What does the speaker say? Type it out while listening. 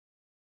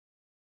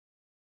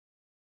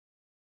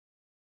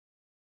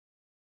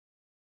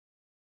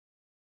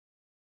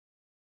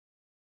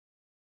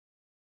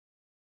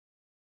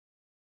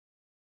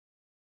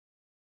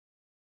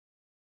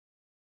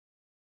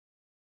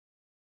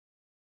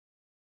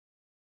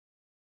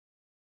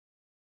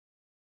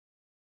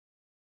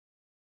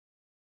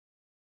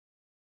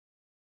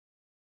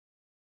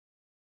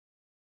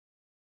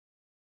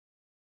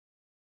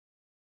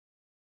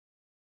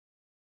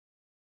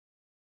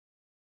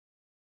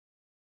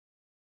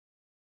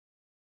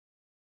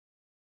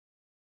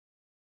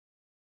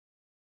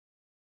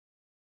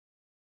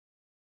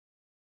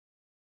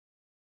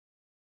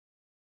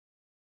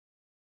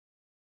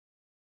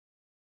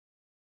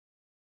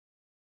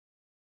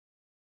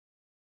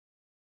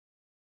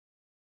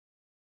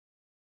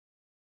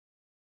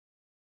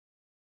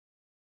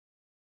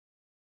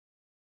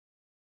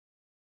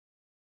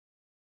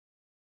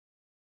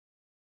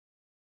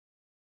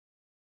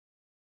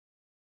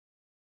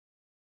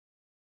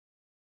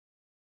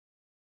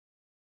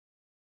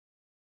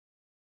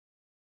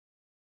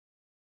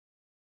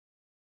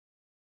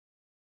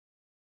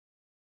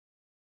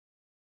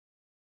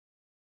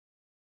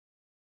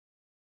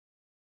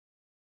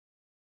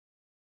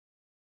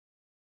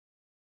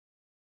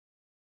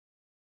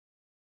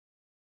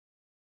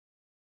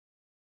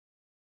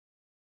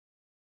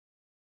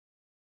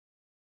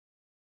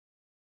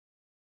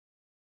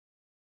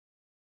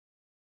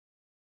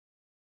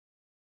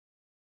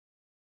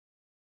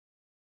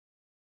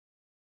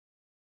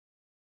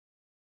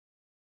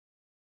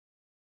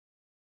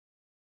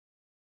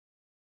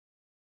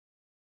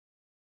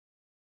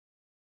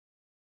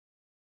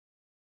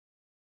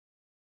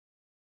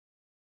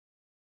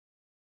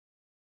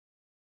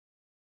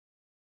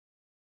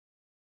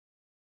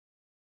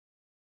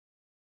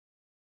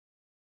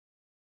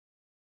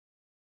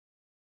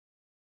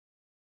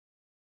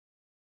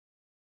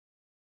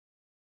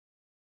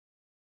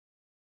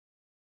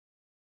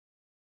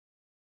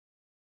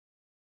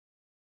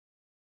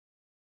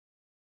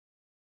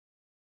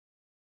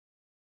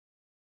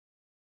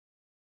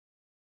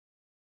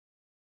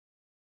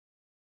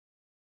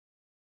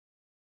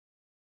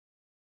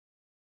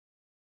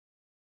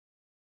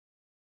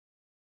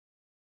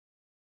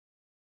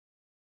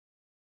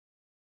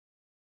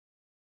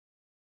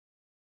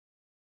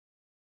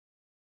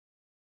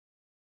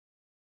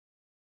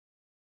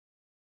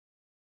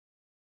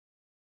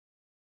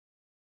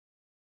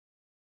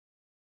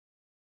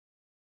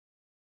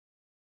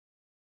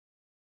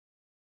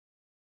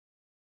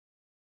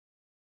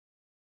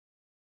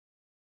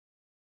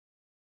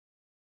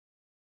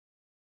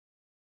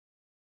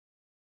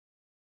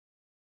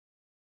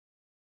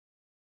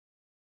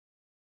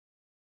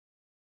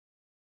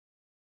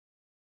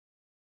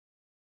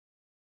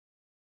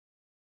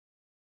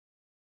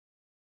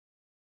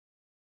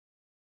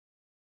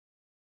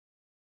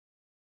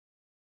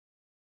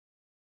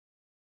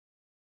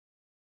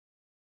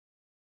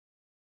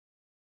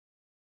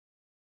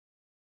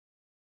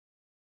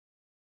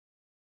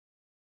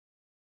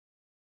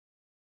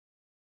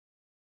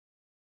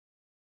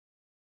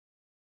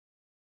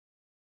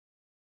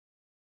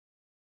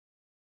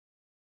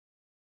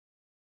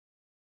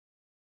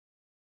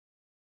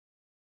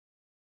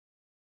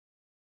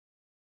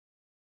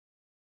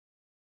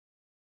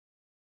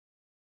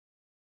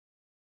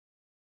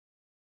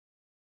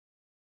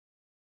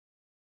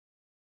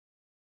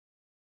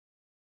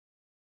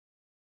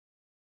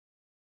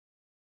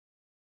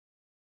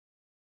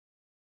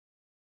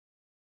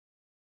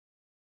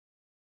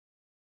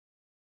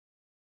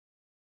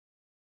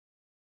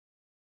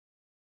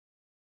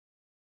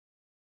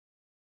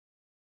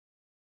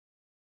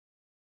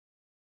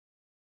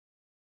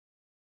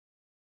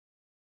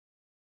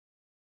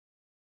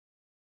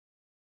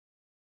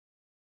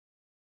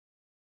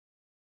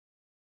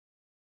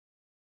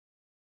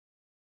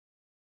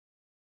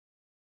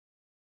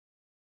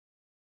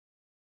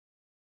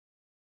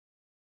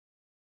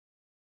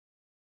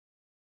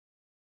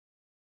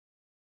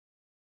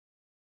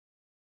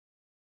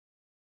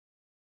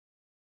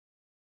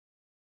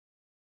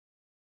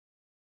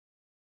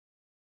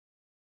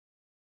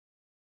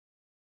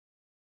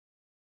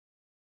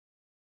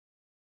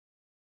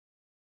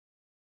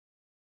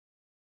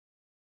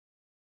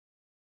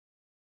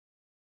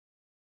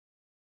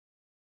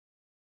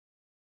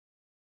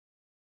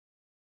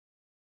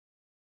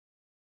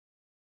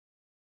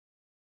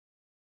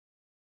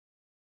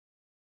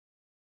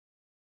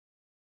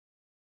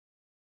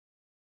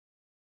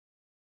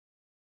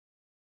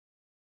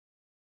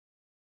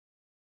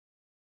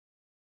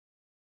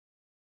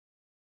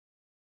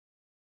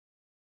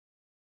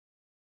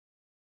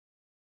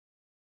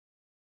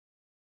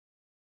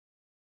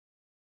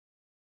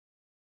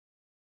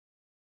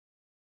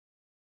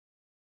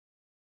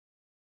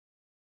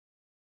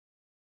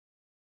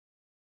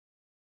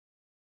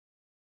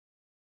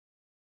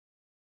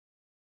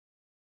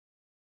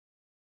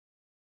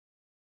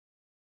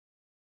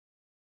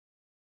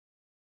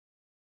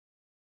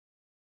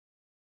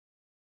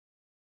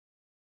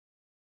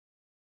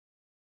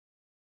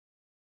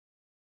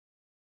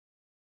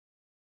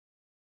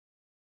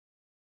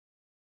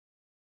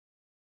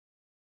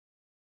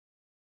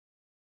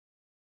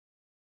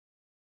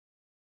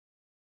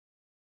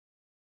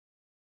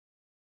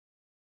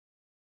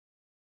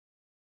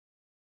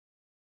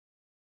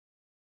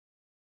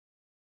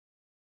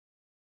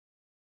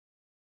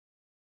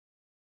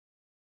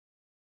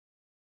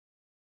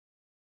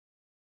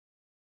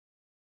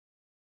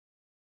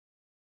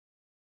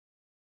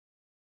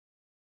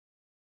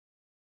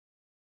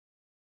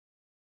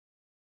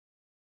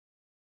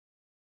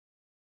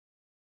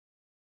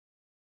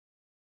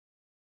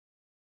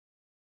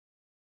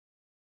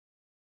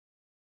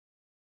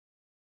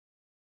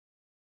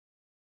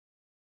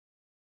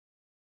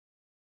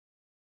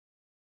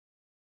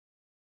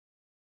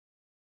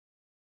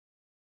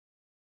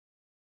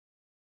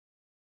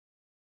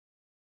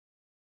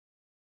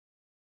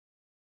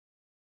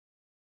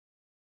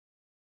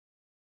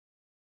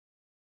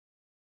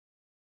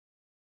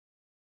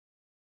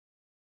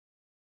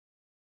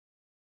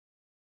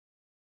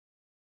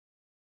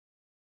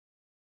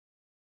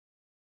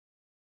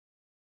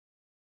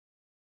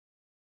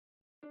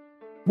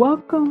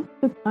Welcome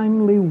to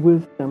Timely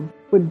Wisdom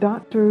with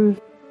Doctors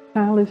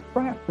Silas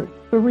Bradford,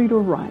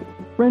 Sarita Wright,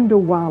 Brenda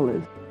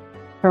Wallace,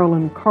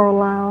 Carolyn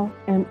Carlisle,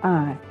 and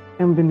I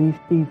am Venice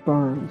D.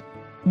 Burns.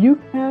 You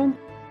can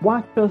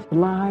watch us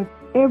live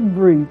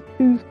every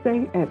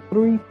Tuesday at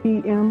 3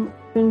 p.m.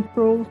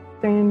 Central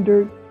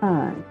Standard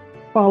Time.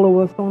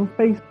 Follow us on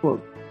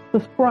Facebook.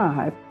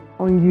 Subscribe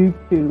on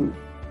YouTube.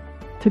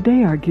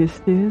 Today our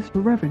guest is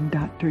Reverend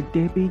Dr.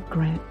 Debbie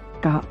Grant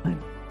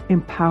Scotland.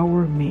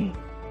 Empower Me.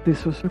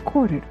 This was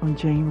recorded on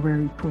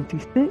January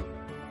 26,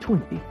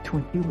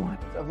 2021.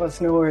 Of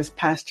us know her as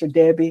Pastor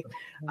Debbie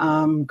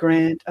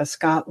Grant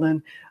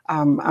Scotland.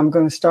 I'm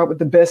going to start with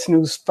the best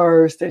news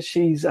first, that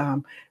she's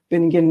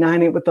been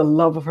united with the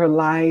love of her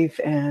life,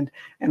 and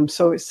I'm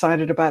so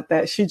excited about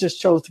that. She just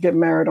chose to get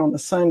married on a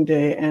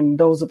Sunday, and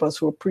those of us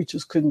who are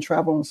preachers couldn't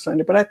travel on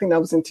Sunday, but I think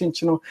that was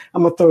intentional.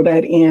 I'm going to throw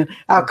that in.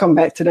 I'll come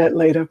back to that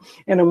later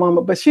in a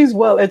moment, but she's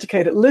well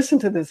educated. Listen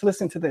to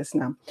this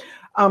now.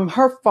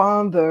 Her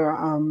father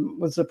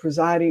was a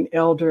presiding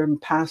elder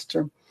and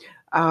pastor,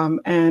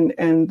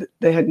 and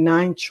they had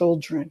 9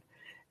 children.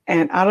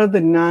 And out of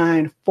the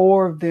 9,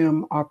 4 of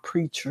them are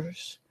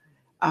preachers.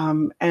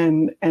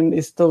 And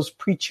it's those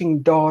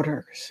preaching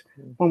daughters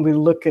when we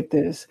look at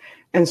this.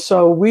 And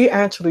so we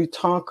actually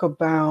talk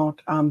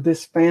about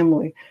this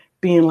family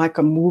being like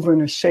a mover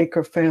and a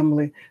shaker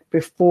family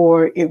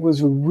before it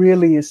was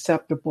really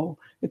acceptable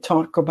to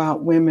talk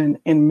about women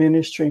in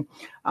ministry.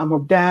 Her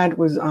dad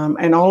was,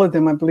 and all of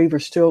them, I believe, are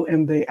still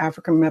in the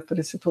African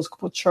Methodist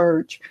Episcopal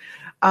Church.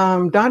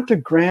 Dr.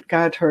 Grant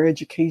got her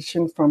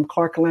education from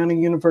Clark Atlanta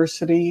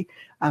University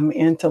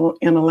in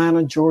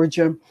Atlanta,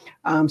 Georgia.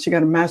 She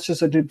got a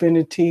Master's of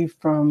Divinity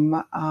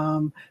from,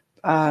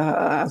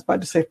 I was about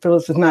to say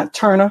Phyllis, is not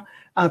Turner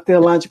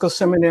Theological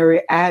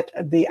Seminary at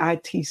the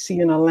ITC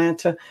in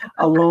Atlanta,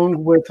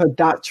 along with her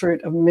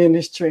Doctorate of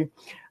Ministry.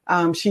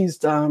 She's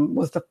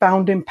was the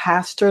founding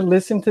pastor.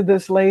 Listen to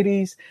this,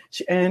 ladies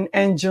and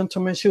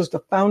gentlemen. She was the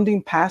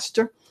founding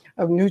pastor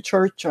of new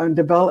church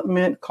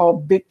development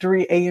called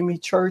Victory AME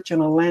Church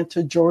in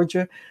Atlanta,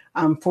 Georgia.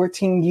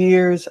 14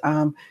 years.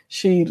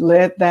 She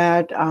led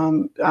that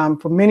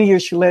for many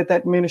years. She led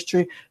that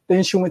ministry.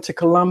 Then she went to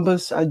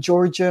Columbus,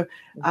 Georgia,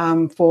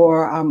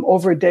 for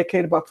over a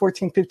decade, about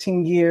 14,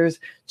 15 years,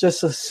 just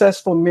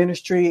successful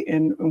ministry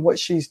in what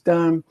she's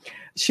done.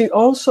 She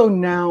also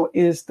now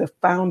is the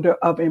founder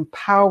of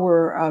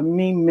Empower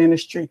Me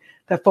Ministry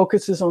that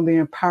focuses on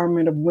the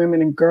empowerment of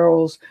women and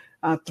girls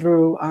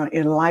through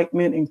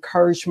enlightenment,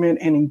 encouragement,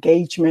 and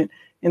engagement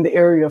in the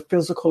area of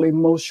physical,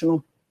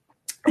 emotional,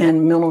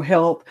 and mental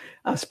health,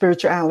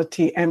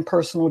 spirituality, and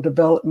personal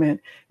development.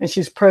 And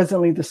she's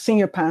presently the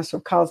senior pastor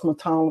of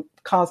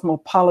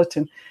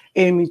Cosmopolitan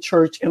AME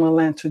Church in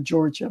Atlanta,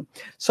 Georgia.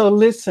 So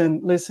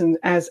listen,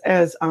 as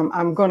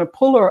I'm going to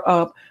pull her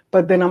up,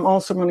 but then I'm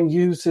also going to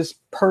use this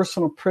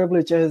personal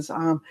privilege as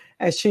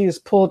she is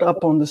pulled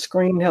up on the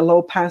screen.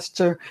 Hello,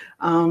 Pastor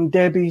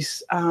Debbie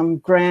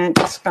Grant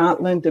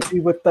Scotland, to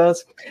be with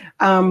us.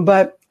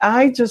 But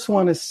I just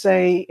want to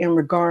say in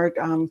regard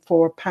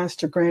for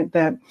Pastor Grant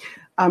that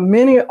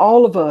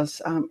all of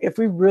us, if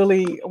we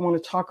really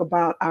want to talk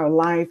about our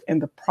life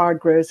and the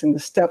progress and the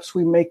steps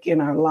we make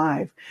in our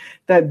life,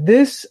 that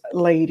this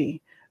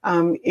lady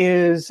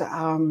is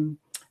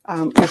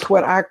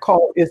what I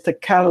call is the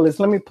catalyst.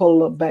 Let me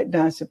pull her back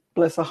down. She,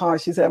 bless her heart,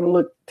 she's having a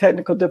little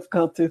technical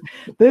difficulties.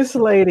 This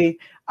lady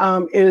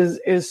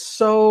is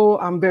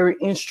so very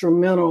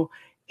instrumental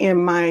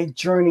in my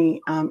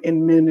journey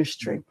in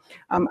ministry.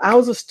 I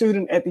was a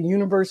student at the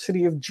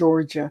University of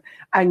Georgia.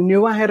 I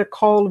knew I had a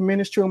call to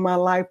ministry in my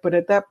life, but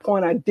at that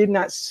point, I did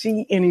not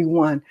see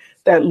anyone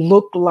that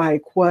looked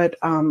like what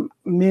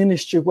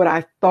ministry, what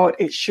I thought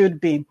it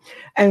should be.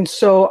 And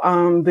so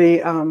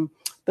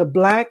the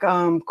Black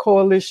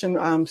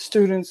Coalition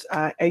students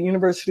at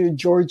University of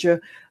Georgia,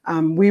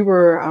 we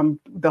were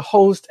the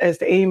host as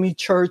the AME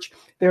Church.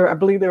 I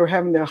believe they were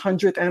having their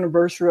 100th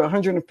anniversary,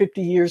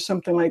 150 years,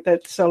 something like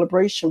that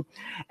celebration.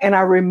 And I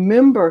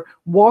remember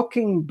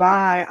walking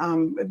by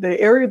the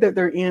area that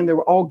they're in, there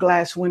were all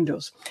glass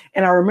windows.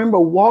 And I remember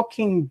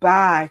walking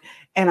by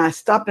and I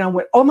stopped and I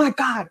went, oh my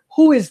God,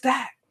 who is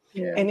that?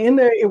 Yeah. And in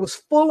there, it was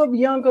full of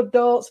young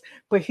adults,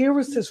 but here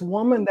was this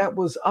woman that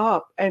was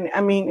up, and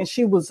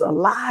she was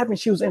alive and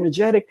she was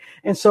energetic.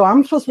 And so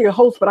I'm supposed to be a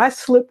host, but I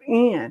slipped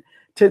in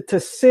to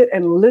sit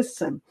and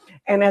listen.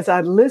 And as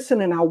I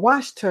listened and I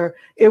watched her,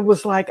 it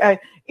was like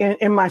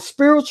in my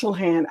spiritual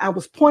hand, I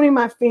was pointing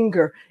my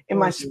finger in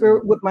my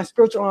spirit with my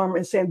spiritual arm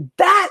and saying,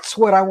 that's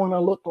what I want to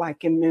look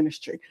like in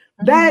ministry.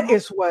 That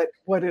is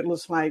what it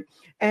looks like.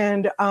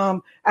 And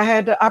I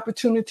had the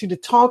opportunity to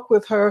talk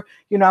with her.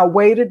 You know, I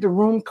waited, the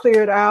room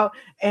cleared out,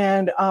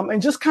 and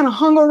just kind of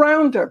hung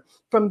around her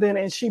from then.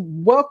 And she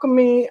welcomed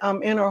me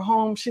in her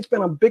home. She's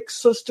been a big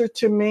sister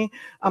to me.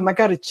 I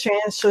got a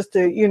chance just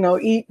to,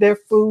 eat their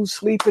food,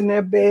 sleep in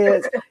their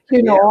beds,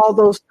 all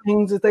those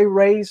things that they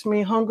raised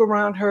me, hung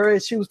around her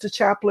as she was the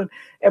chaplain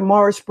at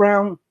Morris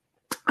Brown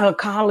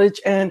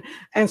college, and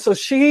so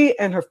she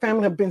and her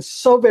family have been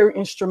so very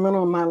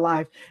instrumental in my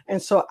life,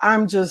 and so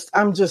I'm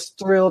just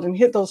thrilled, and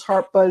hit those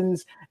heart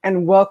buttons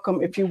and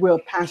welcome, if you will,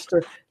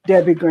 Pastor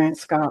Debbie Grant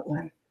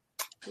Scotland.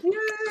 Yay!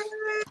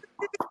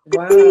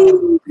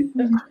 Wow.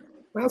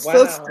 My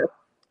sister.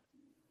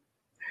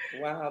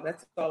 Wow. Wow.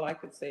 That's all I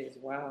could say is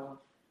wow.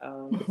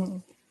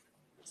 To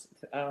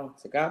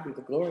God be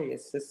the glory.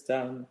 It's just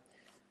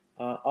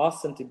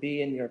awesome to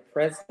be in your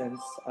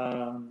presence.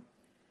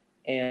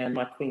 And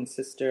my queen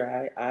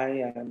sister,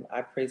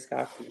 I praise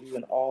God for you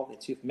and all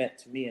that you've meant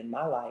to me in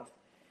my life,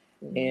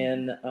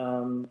 and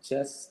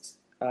just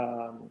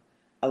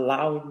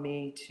allowing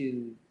me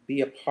to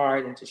be a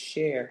part and to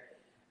share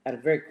at a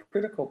very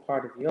critical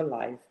part of your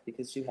life,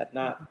 because you had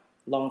not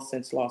long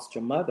since lost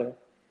your mother,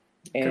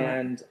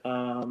 and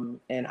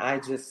I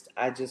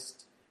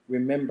just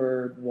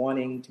remembered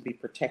wanting to be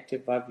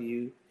protective of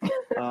you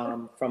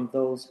from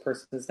those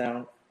persons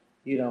down.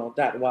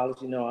 Dr.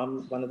 Wallace,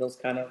 I'm one of those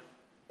kind of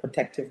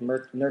protective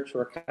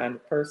nurturer kind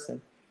of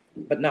person,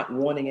 but not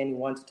wanting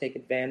anyone to take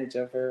advantage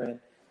of her. And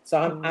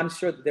so I'm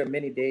sure that there are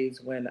many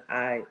days when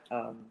I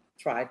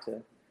tried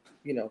to,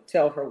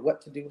 tell her what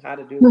to do, how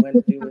to do it, when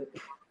to do it,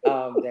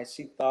 that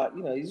she thought,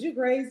 is you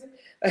crazy?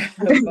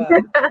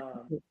 But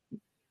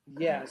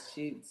yeah,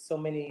 so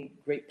many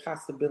great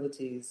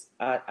possibilities.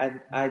 I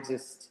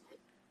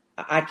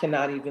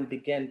cannot even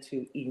begin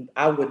to,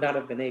 I would not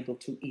have been able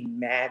to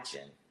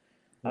imagine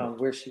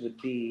where she would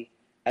be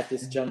at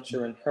this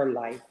juncture in her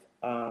life.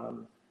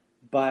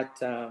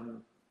 But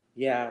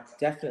yeah,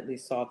 definitely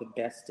saw the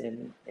best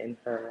in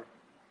her.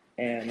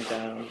 And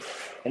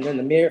then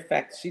the mere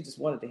fact that she just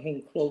wanted to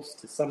hang close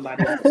to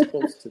somebody that was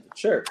close to the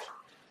church,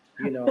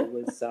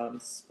 was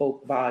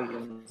spoke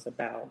volumes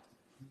about,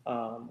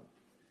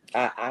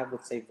 I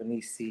would say,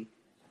 Venice.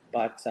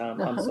 But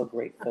I'm so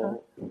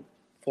grateful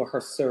for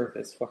her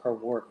service, for her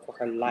work, for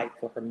her life,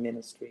 for her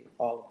ministry,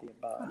 all of the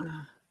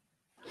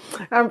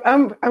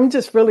above. I'm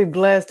just really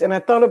blessed, and I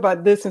thought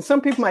about this, and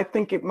some people might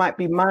think it might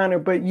be minor,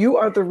 but you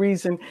are the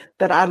reason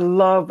that I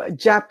love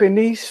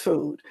Japanese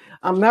food.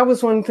 That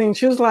was one thing.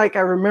 She was like,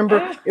 I remember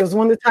it was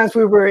one of the times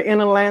we were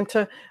in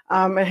Atlanta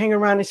and hanging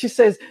around, and she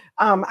says,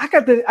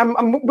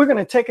 we're going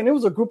to take, and it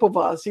was a group of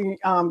us,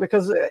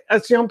 because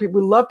as young people,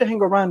 we love to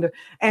hang around her,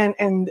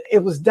 and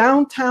it was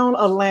downtown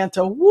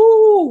Atlanta,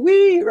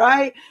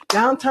 right?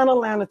 Downtown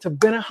Atlanta to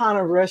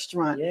Benihana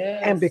restaurant.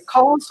 Yes. And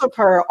because of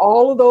her,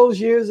 all of those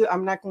years,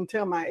 I'm not going to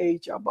tell my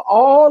age, y'all, but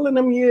all of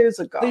them years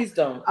ago. Please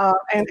don't.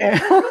 And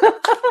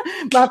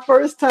my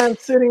first time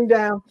sitting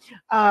down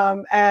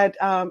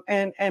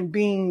and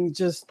being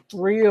just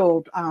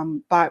thrilled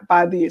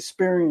by the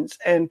experience,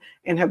 and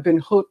have been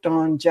hooked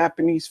on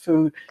Japanese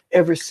food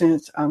ever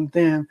since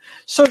then.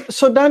 So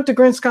Dr.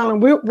 Grant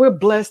Scotland, we're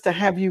blessed to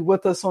have you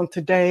with us on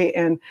today,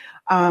 and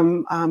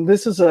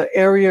this is an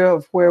area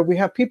of where we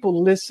have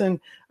people listen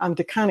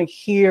to kind of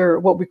hear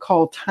what we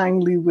call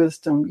timely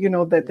wisdom,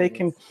 that they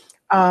can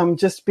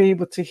just be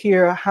able to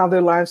hear how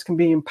their lives can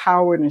be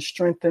empowered and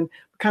strengthened.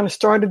 We kind of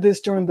started this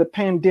during the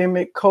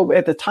pandemic, COVID,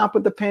 at the top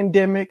of the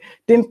pandemic.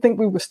 Didn't think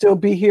we would still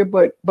be here,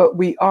 but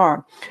we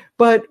are.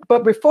 But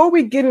before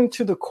we get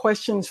into the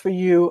questions for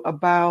you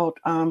about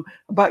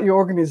your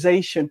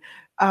organization,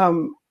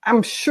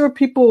 I'm sure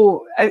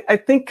people, I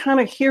think, kind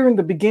of hearing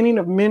the beginning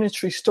of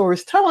ministry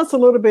stories. Tell us a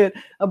little bit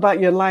about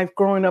your life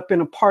growing up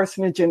in a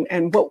parsonage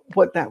and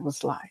what that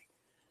was like.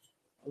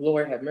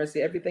 Lord have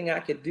mercy. Everything I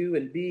could do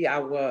and be, I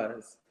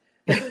was.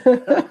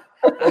 I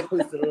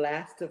was the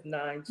last of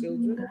 9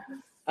 children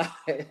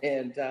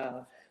and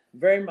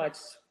very much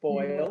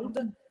spoiled.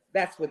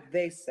 That's what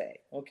they say,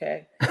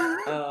 okay?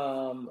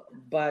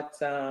 But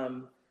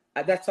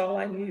that's all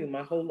I knew.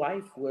 My whole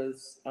life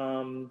was,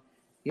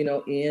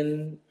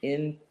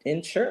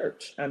 in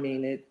church. I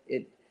mean,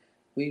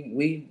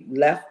 we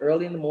left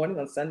early in the morning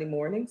on Sunday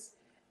mornings,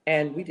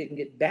 and we didn't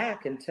get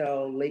back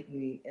until late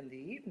in the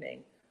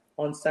evening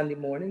on Sunday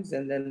mornings.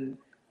 And then,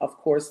 of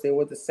course, there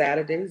were the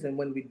Saturdays. And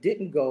when we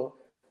didn't go,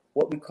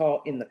 what we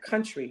call in the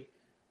country,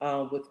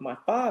 with my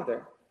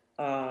father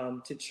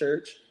to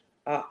church,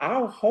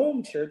 our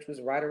home church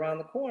was right around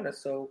the corner.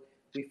 So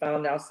we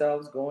found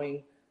ourselves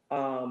going,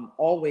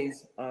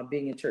 always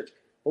being in church.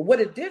 But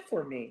what it did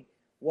for me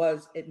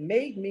was it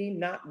made me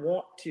not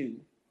want to,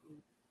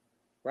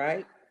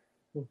 right?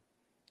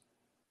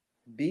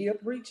 Be a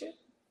preacher,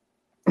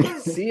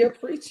 see a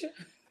preacher.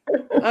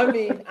 I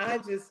mean,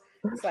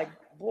 it's like,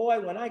 boy,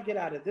 when I get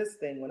out of this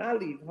thing, when I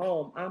leave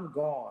home, I'm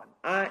gone.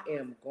 I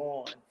am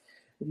gone.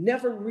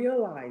 Never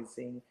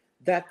realizing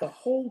that the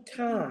whole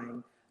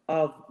time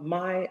of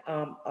my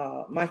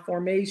my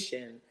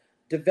formation,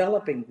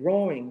 developing,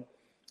 growing,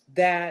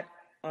 that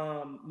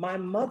my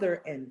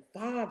mother and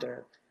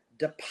father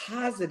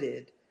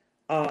deposited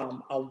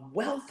a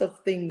wealth of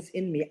things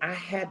in me I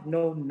had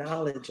no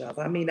knowledge of.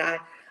 I mean, I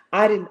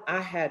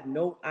had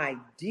no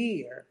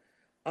idea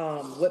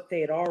what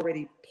they had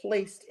already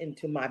placed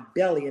into my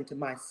belly, into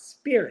my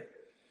spirit,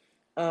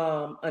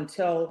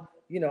 until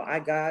I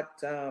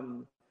got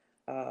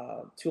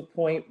to a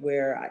point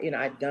where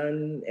I'd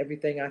done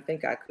everything I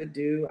think I could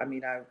do. I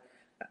mean, I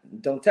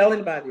don't tell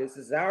anybody. This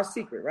is our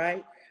secret,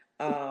 right?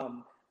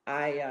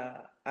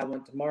 I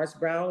went to Morris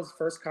Brown, was the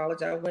first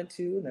college I went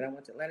to, and then I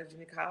went to Atlanta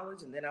Junior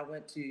College, and then I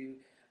went to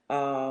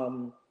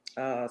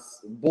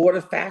Board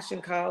of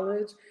Fashion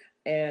College,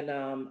 and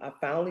I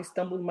finally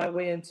stumbled my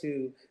way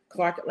into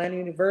Clark Atlanta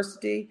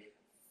University,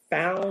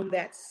 found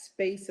that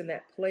space and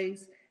that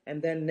place,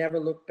 and then never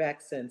looked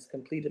back since.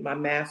 Completed my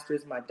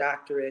master's, my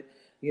doctorate,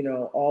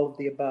 all of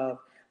the above.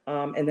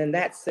 And then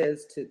that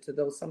says to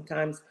those,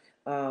 sometimes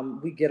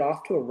we get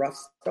off to a rough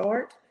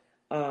start,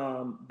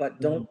 but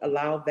don't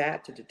allow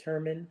that to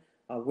determine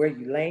where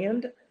you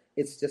land.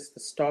 It's just the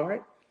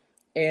start.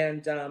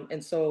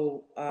 And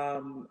so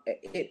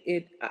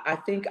I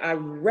think I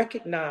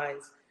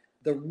recognize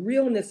the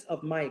realness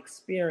of my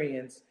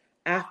experience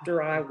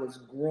after I was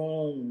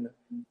grown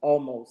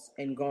almost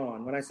and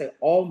gone. When I say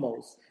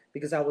almost,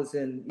 because I was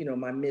in,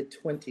 my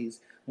mid-20s,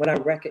 when I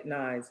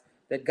recognized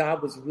that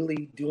God was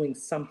really doing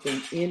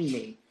something in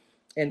me.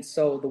 And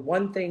so the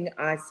one thing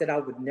I said I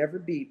would never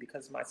be,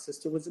 because my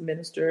sister was a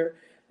minister,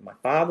 my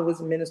father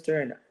was a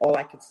minister, and all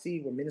I could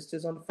see were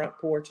ministers on the front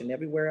porch and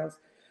everywhere else.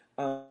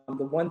 The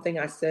one thing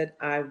I said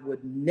I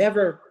would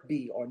never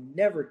be or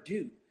never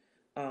do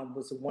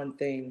was the one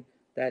thing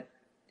that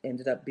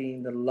ended up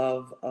being the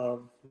love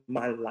of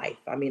my life.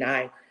 I mean,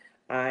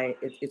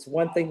 it's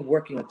one thing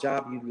working a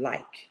job you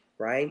like,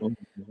 right?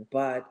 Mm-hmm.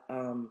 But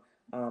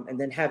and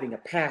then having a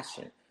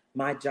passion.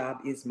 My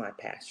job is my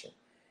passion,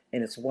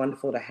 and it's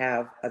wonderful to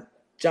have a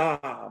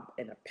job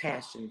and a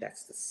passion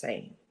that's the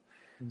same.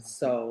 Mm-hmm.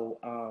 So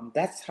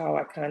that's how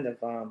I kind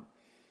of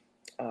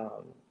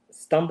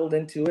stumbled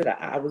into it.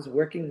 I was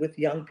working with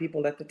young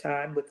people at the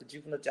time with the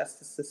juvenile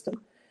justice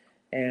system,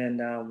 and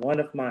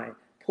one of my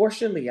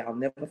Portia Lee, I'll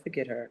never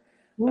forget her.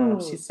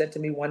 She said to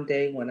me one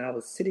day when I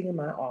was sitting in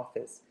my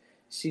office,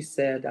 she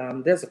said,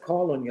 there's a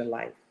call on your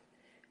life,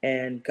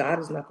 and God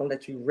is not going to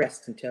let you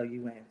rest until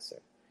you answer.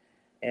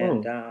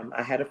 And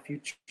I had a few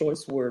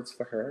choice words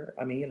for her.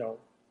 I mean,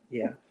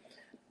 yeah.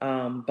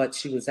 But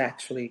she was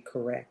actually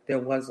correct. There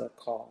was a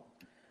call.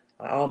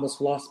 I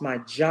almost lost my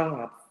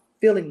job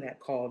feeling that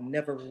call,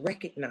 never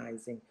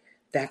recognizing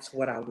that's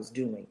what I was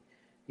doing,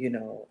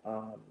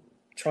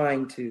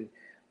 trying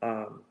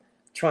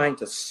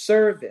to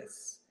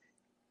service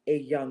a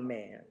young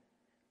man,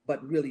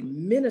 but really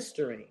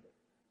ministering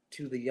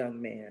to the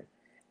young man.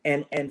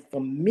 And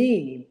for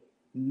me,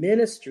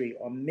 ministry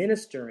or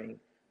ministering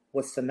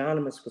was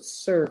synonymous with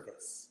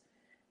service.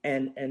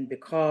 And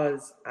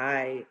because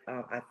I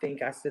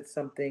think I said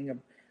something,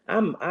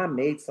 I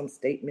made some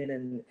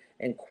statement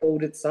and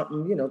quoted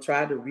something,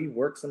 tried to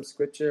rework some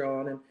scripture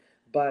on him.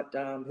 But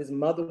his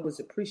mother was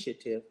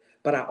appreciative,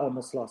 but I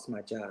almost lost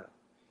my job.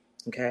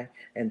 Okay.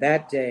 And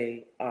that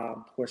day,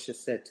 Portia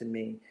said to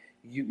me,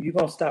 you're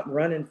going to stop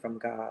running from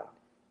God.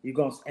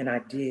 And I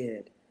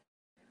did.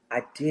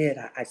 I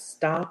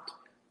stopped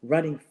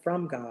running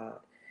from God.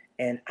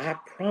 And I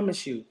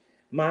promise you,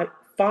 my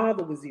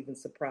father was even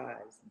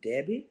surprised.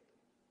 Debbie,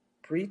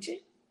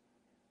 preaching?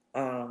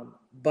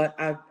 But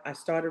I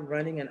started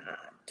running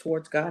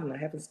towards God, and I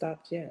haven't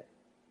stopped yet.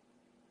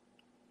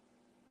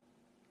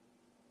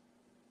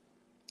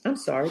 I'm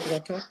sorry, did I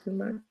talk too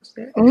much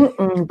there?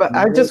 But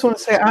I just want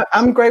to say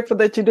I'm grateful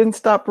that you didn't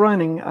stop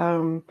running.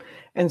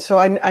 And so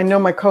I know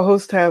my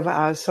co-hosts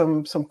have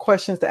some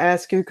questions to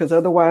ask you, because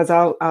otherwise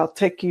I'll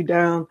take you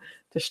down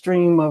the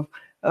stream of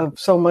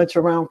so much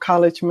around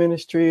college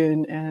ministry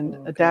and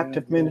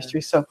adaptive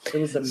ministry. So it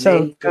was a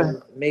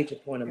major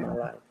point in my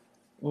life.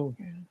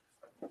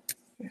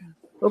 Yeah.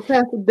 Well,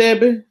 Pastor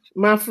Debbie,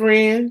 my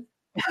friend,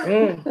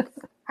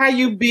 how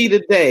you be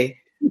today?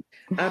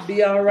 I'll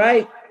be all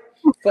right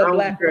for a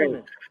Black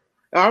woman.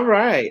 All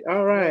right.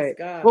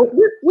 Well,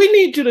 we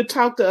need you to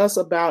talk to us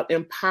about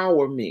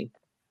Empower Me.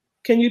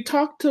 Can you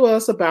talk to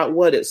us about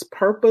what its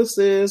purpose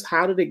is?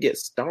 How did it get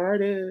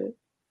started?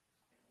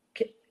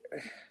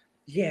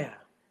 Yeah.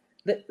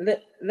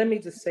 Let me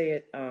just say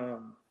it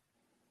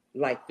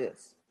like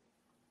this.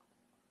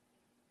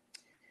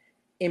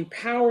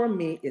 Empower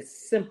Me is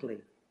simply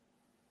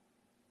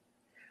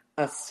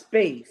a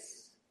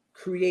space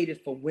created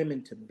for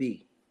women to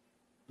be.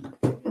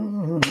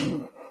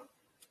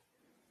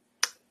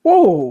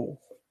 Whoa.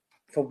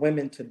 For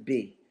women to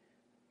be.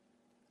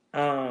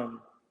 It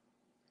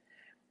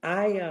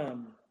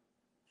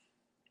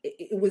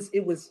was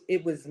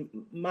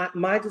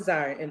my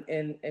desire,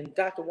 and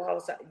Dr.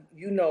 Wallace,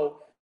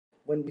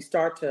 when we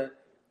start to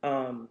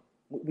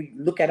we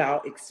look at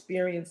our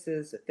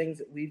experiences, the things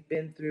that we've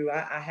been through.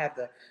 I had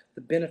the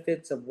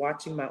benefits of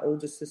watching my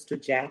older sister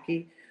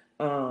Jackie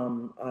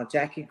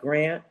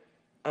Grant,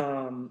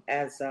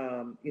 as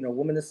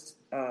womanist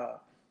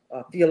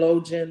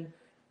theologian,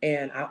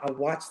 and I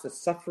watched the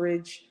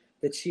suffrage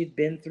that she'd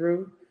been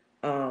through.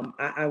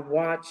 I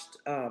watched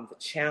the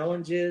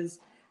challenges,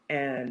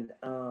 and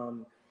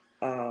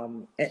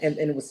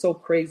it was so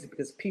crazy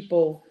because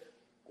people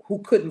who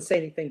couldn't say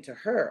anything to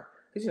her,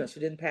 because she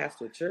didn't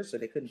pastor a church, so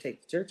they couldn't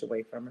take the church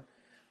away from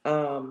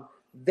her.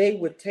 they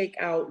would take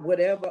out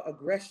whatever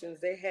aggressions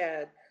they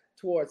had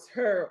towards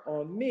her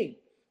on me.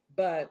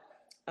 But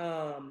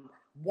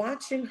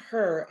watching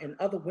her and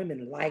other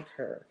women like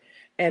her,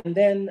 and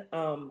then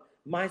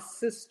my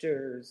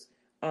sisters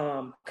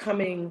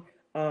coming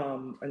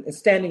and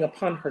standing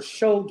upon her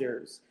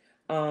shoulders,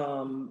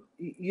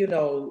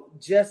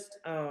 just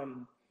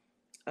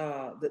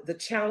the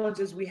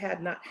challenges we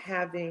had not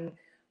having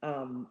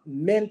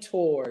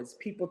mentors,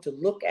 people to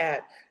look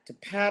at, to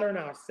pattern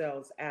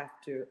ourselves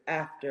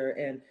after,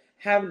 and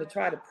having to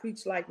try to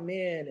preach like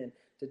men and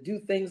to do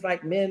things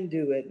like men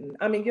do it. And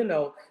I mean,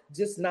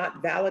 just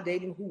not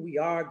validating who we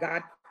are.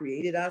 God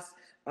created us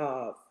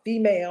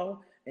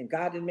female, and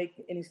God didn't make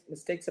any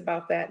mistakes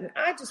about that. And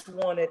I just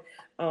wanted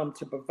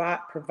to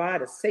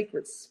provide a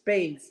sacred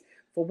space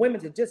for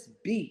women to just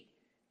be.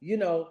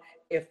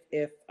 If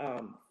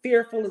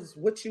fearful is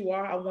what you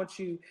are, I want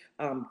you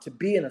to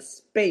be in a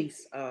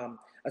space, a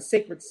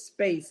sacred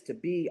space, to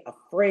be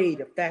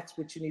afraid if that's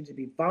what you need, to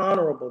be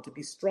vulnerable, to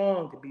be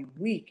strong, to be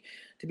weak,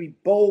 to be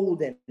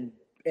bold and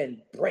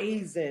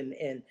brazen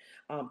and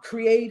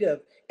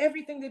creative,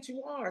 everything that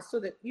you are, so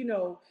that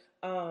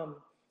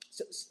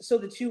so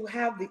that you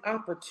have the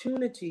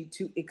opportunity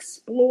to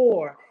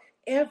explore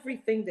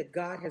everything that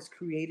God has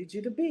created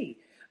you to be.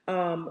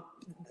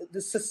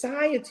 The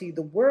society,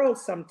 the world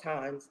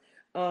sometimes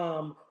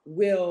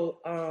will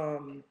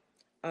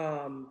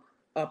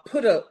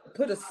put a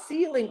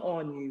ceiling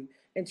on you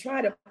and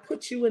try to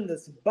put you in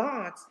this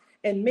box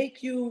and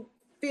make you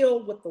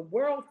feel what the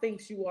world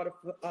thinks you ought to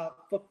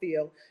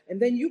fulfill.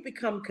 And then you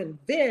become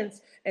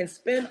convinced and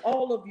spend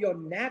all of your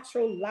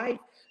natural life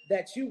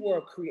that you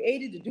were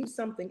created to do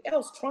something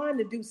else, trying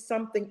to do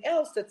something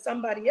else that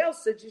somebody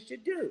else said you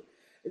should do.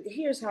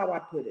 Here's how I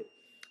put it.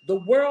 The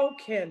world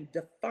can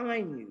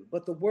define you,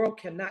 but the world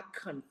cannot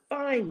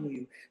confine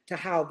you to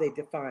how they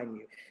define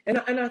you. And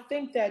I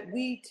think that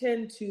we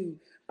tend to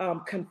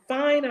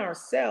confine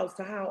ourselves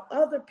to how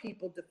other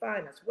people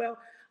define us. Well,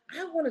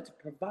 I wanted to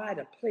provide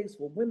a place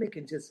where women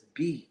can just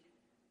be.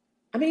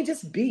 I mean,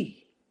 just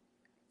be.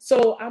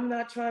 So I'm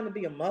not trying to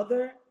be a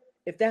mother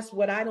if that's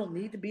what I don't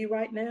need to be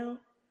right now.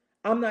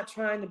 I'm not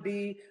trying to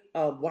be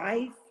a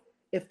wife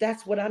if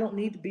that's what I don't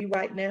need to be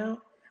right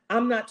now.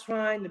 I'm not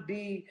trying to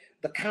be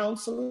the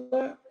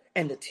counselor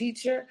and the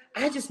teacher.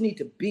 I just need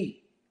to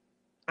be.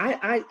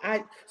 And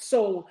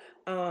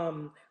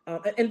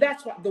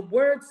that's why the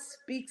word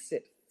speaks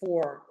it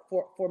for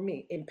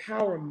me.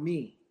 Empower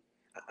me.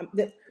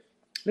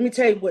 Let me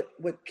tell you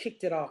what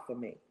kicked it off for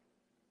me.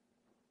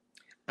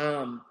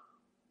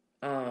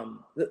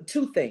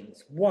 Two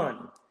things.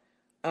 One,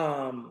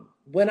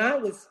 when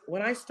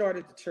I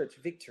started the church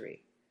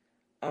Victory,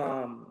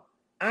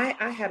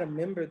 I had a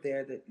member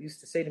there that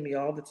used to say to me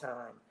all the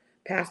time,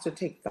 Pastor,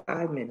 take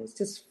 5 minutes,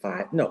 just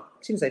 5. No,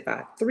 she didn't say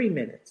 5, 3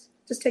 minutes.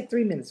 Just take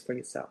 3 minutes for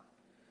yourself.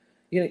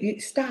 You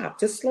stop,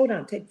 just slow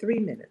down, take 3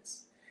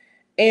 minutes.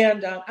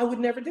 And I would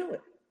never do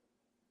it.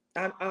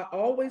 I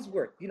always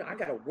worked. I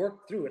got to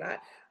work through it.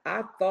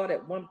 I thought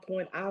at one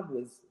point I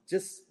was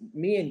just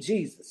me and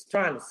Jesus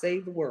trying to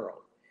save the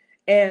world.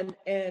 And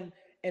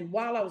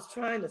while I was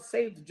trying to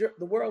save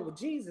the world with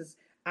Jesus,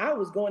 I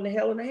was going to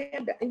hell in a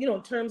handbasket,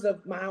 in terms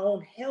of my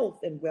own health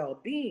and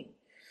well-being.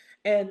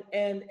 And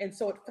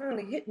so it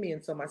finally hit me.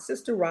 And so my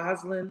sister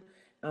Rosalind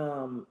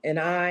and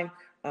I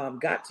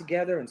got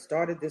together and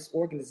started this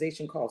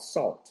organization called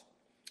SALT,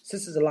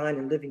 Sisters Aligned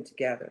and Living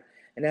Together.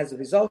 And as a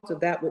result of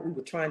that, what we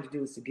were trying to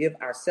do is to give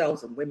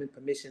ourselves and women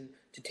permission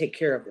to take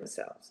care of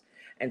themselves.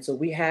 And so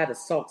we had a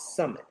SALT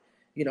summit.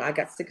 I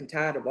got sick and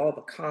tired of all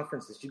the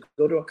conferences. You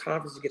go to a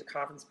conference, you get a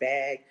conference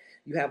bag,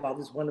 you have all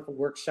these wonderful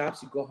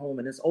workshops, you go home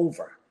and it's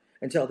over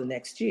until the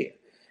next year.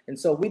 And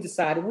so we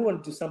decided we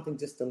want to do something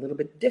just a little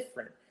bit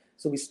different.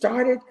 So we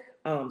started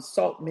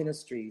SALT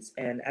Ministries.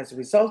 And as a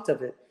result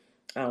of it,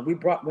 we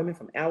brought women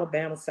from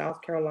Alabama,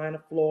 South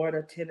Carolina,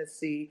 Florida,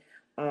 Tennessee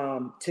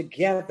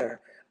together.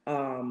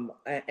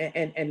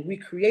 And we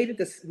created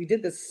this, we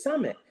did this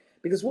summit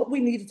because what we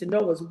needed to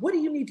know was, what do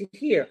you need to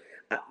hear?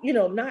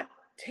 Not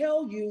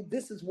tell you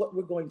this is what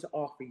we're going to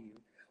offer you.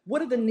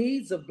 What are the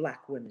needs of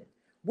Black women?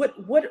 What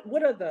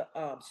are the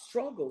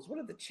struggles? What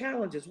are the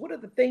challenges? What are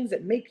the things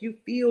that make you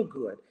feel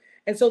good?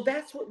 And so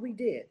that's what we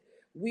did.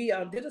 We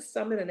did a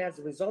summit, and as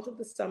a result of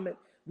the summit,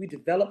 we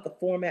developed the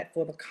format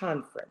for the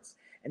conference.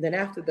 And then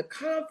after the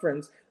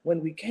conference,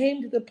 when we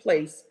came to the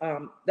place,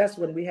 that's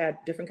when we had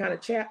different kind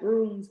of chat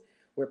rooms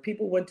where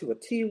people went to a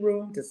tea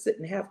room to sit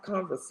and have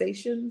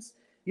conversations.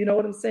 You know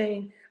what I'm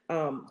saying?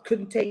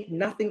 Couldn't take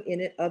nothing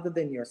in it other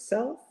than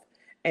yourself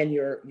and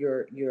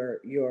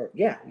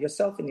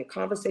yourself and your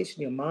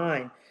conversation, your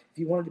mind. If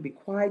you wanted to be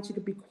quiet, you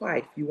could be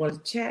quiet. If you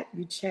wanted to chat,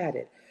 you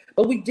chatted.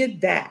 But we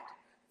did that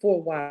for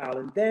a while,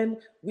 and then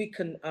we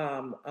can,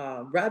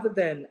 rather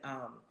than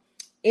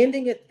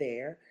ending it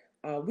there,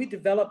 we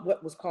developed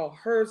what was called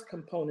HERS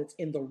components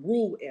in the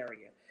rural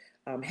area,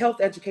 Health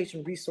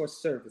Education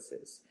Resource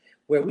Services,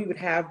 where we would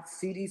have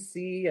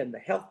CDC and the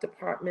health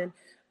department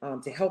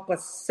to help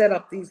us set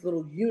up these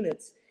little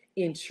units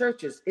in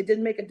churches. It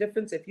didn't make a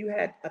difference if you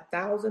had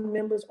 1,000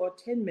 members or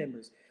 10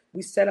 members.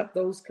 We set up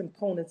those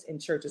components in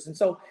churches. And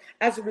so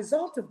as a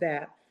result of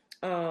that,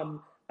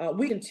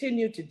 we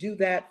continued to do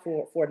that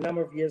for a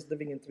number of years,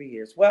 living in 3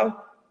 years.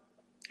 Well,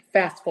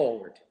 fast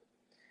forward.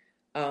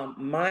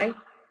 My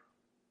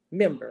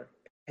member,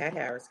 Pat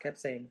Harris, kept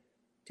saying,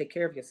 take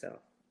care of yourself.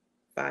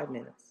 5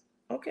 minutes.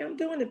 Okay, I'm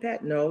doing it,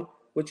 Pat. No,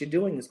 what you're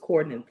doing is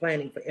coordinating and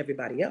planning for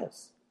everybody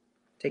else.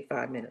 Take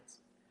 5 minutes.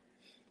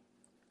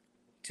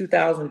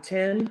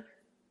 2010,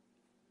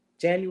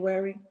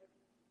 January,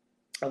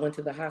 I went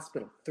to the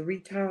hospital 3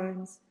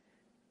 times.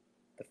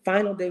 The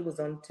final day was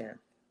on the 10th.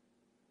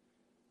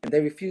 And they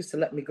refused to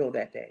let me go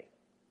that day.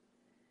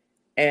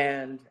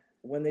 And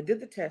when they did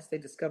the test, they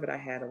discovered I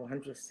had a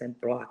 100%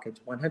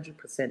 blockage,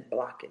 100%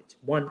 blockage,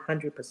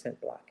 100%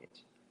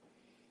 blockage.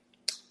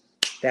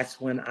 That's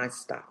when I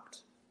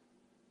stopped.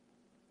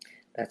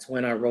 That's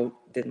when I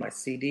did my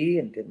CD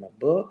and did my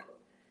book.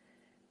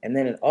 And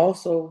then it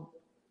also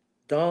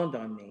dawned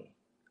on me,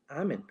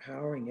 I'm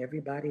empowering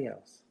everybody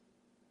else.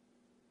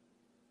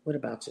 What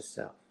about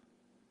yourself?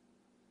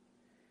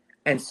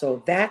 And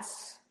so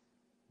that's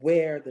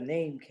where the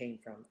name came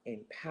from,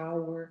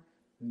 Empower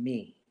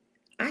Me.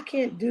 I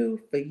can't do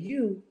for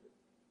you,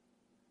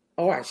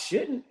 or I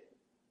shouldn't,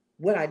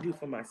 what I do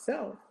for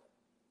myself,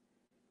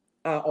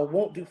 or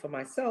won't do for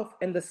myself.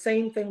 And the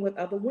same thing with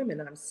other women.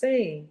 I'm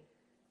saying,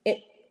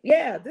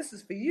 this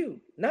is for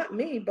you, not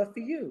me, but for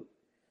you.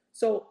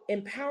 So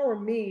Empower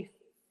Me,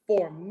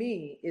 for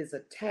me, is a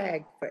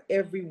tag for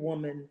every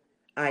woman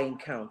I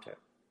encounter.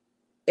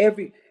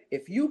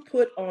 If you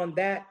put on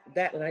that,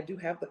 and I do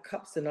have the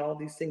cups and all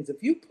these things,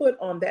 if you put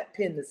on that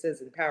pin that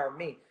says Empower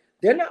Me,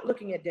 they're not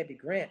looking at Debbie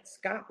Grant,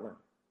 Scotland.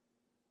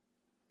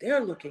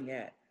 They're looking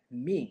at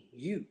me,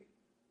 you.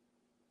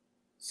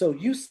 So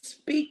you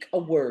speak a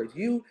word,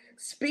 you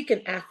speak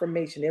an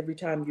affirmation every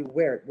time you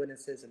wear it when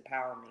it says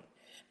Empower Me.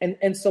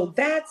 And so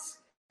that's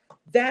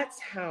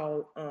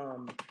how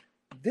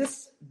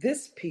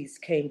this piece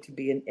came to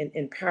be, and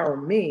Empower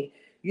Me,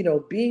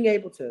 being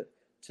able to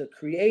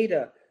create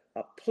a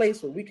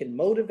place where we can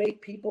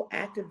motivate people,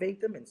 activate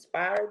them,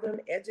 inspire them,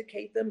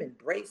 educate them,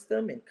 embrace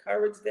them,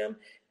 encourage them,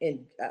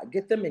 and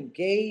get them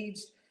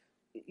engaged,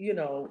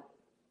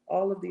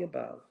 all of the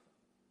above.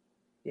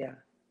 Yeah.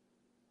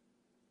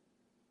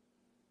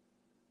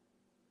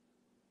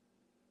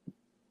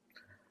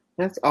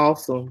 That's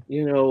awesome.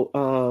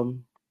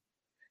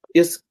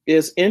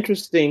 It's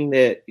interesting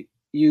that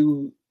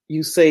you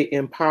say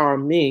empower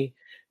me,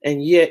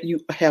 and yet you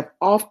have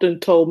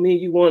often told me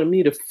you wanted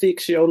me to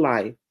fix your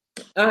life.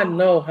 I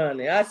know,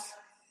 honey.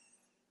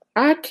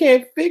 I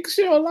can't fix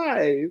your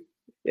life.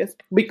 It's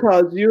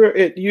because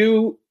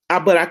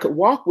but I could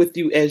walk with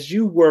you as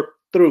you work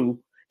through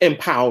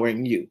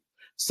empowering you.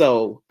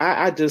 So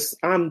I'm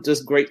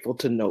just grateful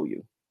to know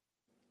you.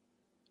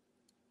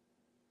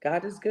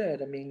 God is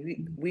good. I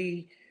mean,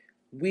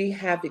 we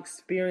have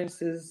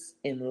experiences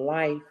in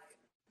life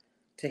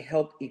to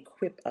help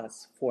equip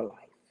us for life.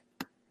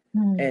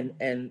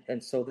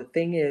 And so the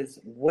thing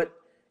is, what,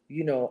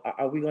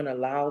 are we going to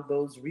allow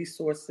those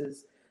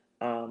resources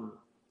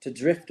to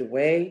drift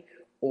away,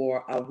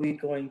 or are we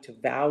going to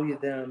value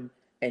them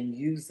and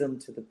use them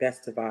to the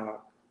best of our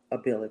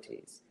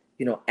abilities?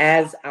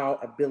 As our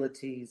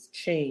abilities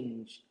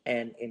change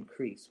and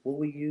increase, will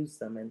we use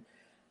them? And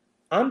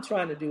I'm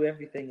trying to do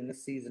everything in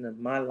this season of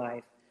my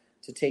life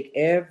to take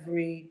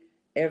every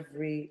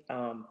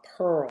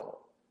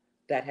pearl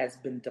that has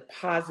been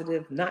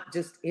deposited, not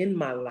just in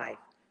my life,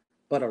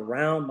 but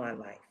around my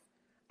life.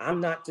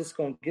 I'm not just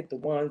going to get the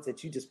ones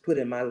that you just put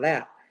in my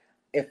lap.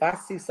 If I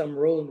see some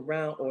rolling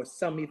around or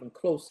some even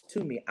close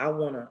to me, I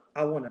wanna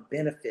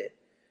benefit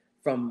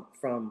from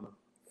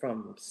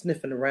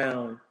sniffing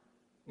around,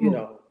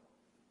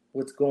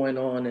 what's going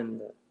on in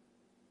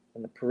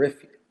the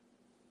periphery.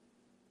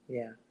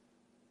 Yeah.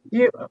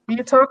 You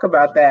talk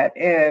about that,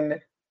 and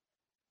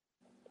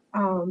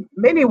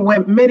many,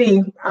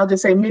 I'll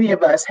just say many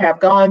of us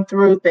have gone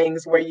through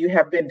things where you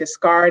have been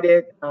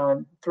discarded,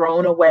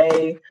 thrown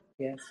away,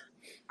 yes,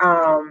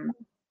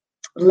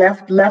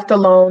 left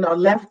alone, or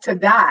left to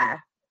die,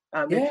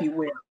 if you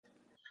will.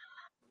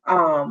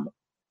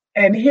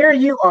 And here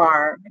you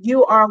are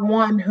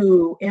one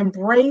who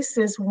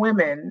embraces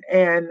women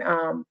and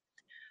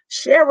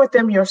share with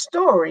them your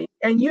story,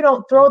 and you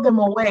don't throw them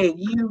away,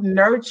 you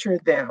nurture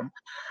them.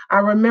 I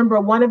remember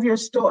one of your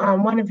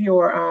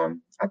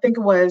I think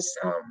it was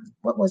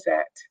what was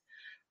that,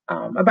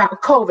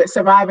 about COVID,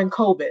 surviving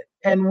COVID,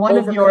 and one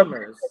of your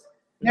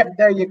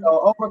there you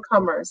go,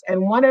 Overcomers,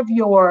 and one of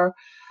your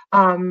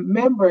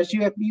members,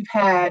 you've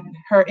had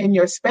her in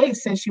your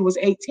space since she was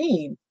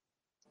 18,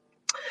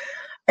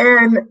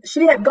 and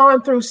she had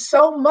gone through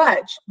so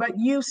much, but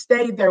you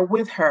stayed there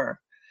with her.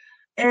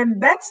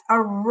 And that's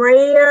a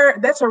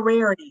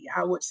rarity,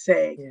 I would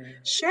say. Yeah.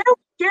 Share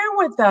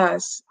with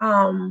us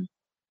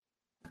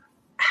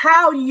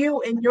how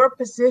you, in your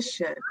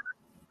position,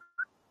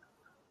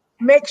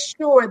 make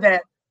sure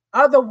that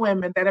other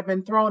women that have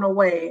been thrown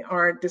away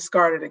aren't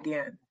discarded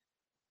again.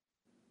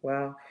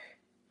 Wow.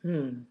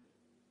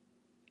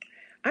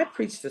 I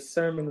preached a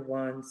sermon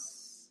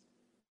once,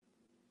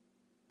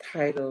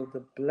 titled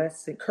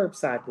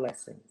Curbside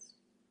Blessings.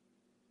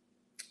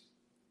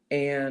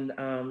 And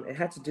it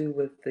had to do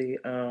with the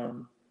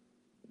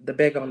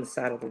beggar on the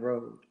side of the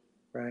road,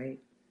 right?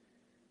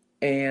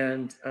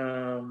 And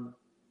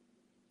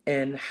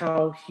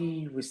how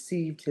he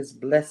received his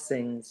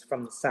blessings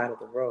from the side of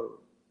the road.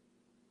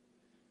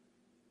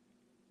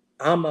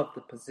 I'm of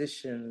the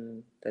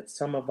position that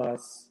some of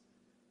us,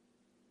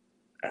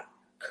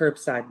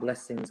 curbside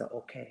blessings are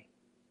okay.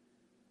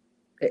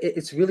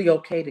 It's really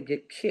okay to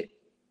get kicked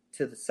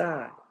to the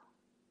side,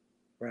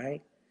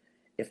 right?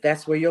 If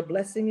that's where your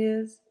blessing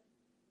is,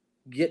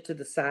 get to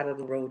the side of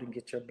the road and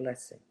get your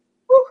blessing.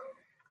 Woo.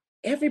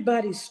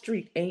 Everybody's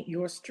street ain't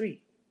your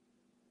street.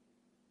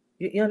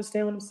 You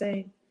understand what I'm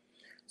saying?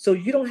 So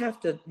you don't have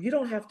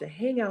to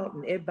hang out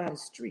in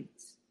everybody's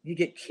streets. You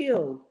get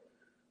killed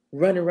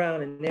running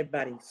around in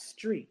everybody's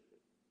street.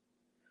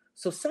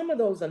 So some of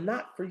those are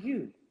not for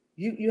you.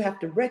 You have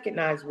to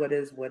recognize what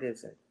is, what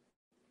isn't.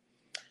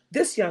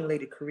 This young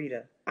lady,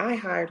 Karita, I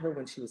hired her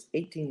when she was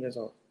 18 years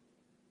old.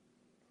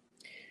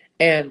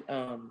 And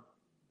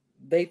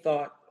they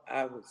thought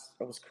I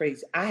was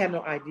crazy. I had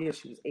no idea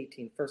she was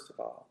 18, first of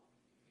all.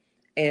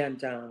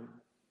 And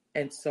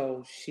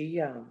so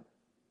she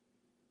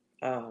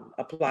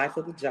applied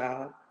for the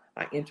job.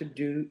 I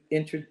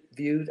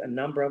interviewed a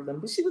number of them,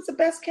 but she was the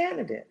best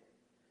candidate.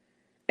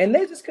 And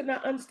they just could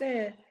not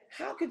understand,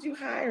 how could you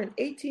hire an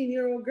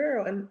 18-year-old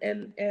girl?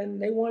 And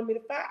they wanted me to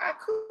fire. I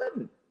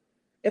couldn't.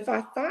 If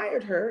I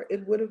fired her,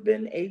 it would have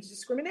been age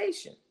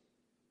discrimination.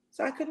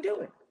 So I couldn't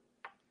do it.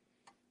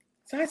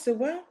 So I said,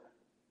 well,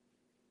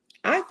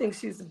 I think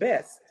she's the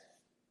best.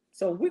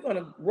 So we're going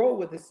to roll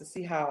with this to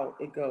see how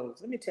it goes.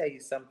 Let me tell you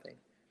something.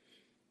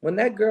 When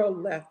that girl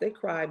left, they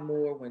cried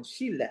more when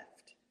she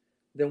left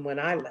than when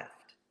I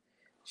left.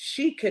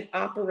 She could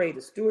operate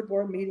a steward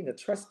board meeting, a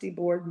trustee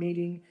board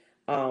meeting,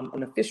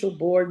 an official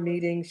board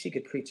meeting. She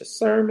could preach a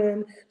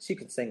sermon. She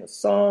could sing a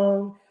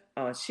song.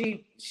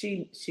 She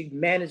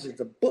manages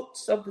the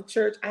books of the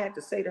church. I had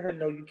to say to her,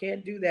 no, you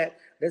can't do that.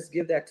 Let's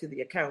give that to the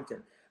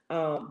accountant.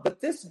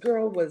 But this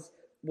girl was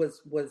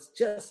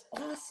just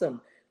awesome.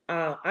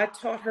 I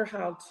taught her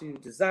how to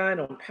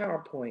design on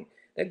PowerPoint.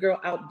 That girl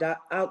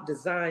out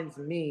designs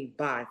me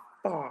by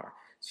far.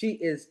 She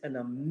is an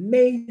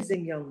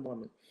amazing young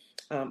woman.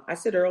 I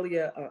said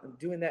earlier,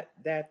 doing the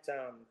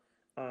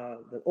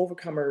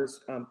Overcomers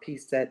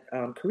piece, that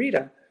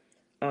Karita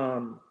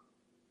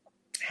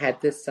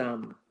had this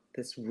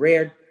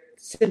rare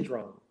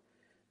syndrome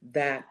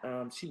that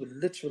she would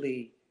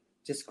literally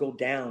just go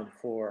down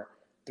for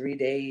 3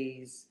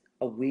 days,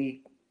 a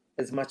week,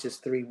 as much as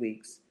 3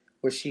 weeks.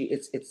 Where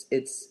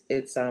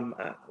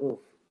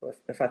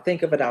if I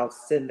think of it, I'll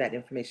send that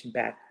information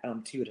back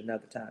to you at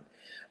another time.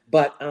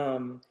 But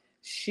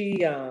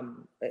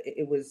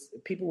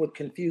people would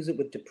confuse it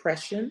with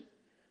depression.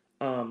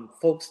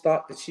 Folks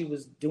thought that she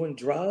was doing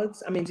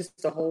drugs. I mean,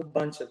 just a whole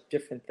bunch of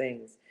different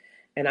things.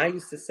 And I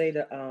used to say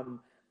to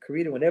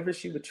Karita, whenever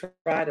she would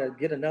try to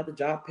get another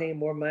job paying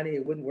more money,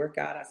 it wouldn't work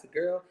out. I said,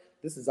 girl,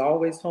 this is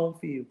always home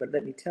for you. But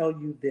let me tell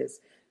you this.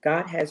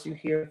 God has you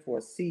here for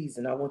a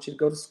season. I want you to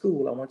go to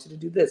school. I want you to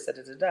do this. Da,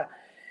 da, da, da.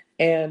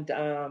 And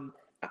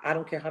I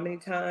don't care how many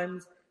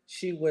times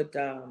she would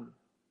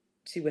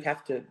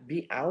have to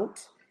be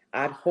out.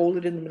 I'd hold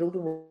it in the middle of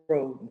the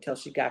road until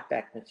she got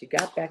back. When she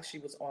got back, she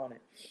was on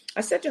it.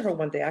 I said to her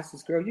one day, I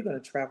said, girl, you're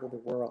going to travel the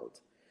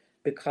world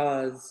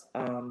because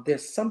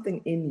there's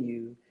something in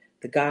you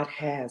that God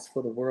has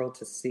for the world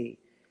to see.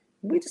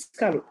 We just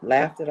kind of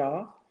laughed it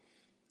off.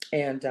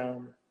 And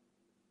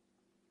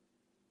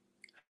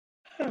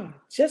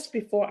just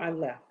before I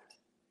left,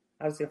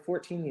 I was there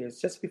 14 years,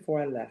 just before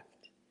I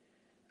left,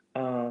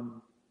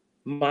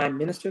 my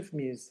minister of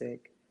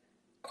music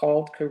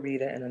called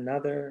Karita and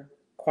another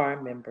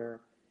choir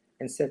member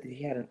and said that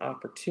he had an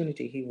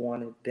opportunity he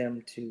wanted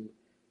them to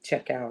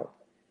check out.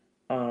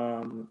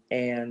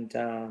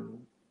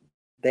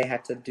 They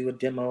had to do a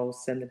demo,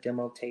 send the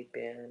demo tape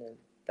in, and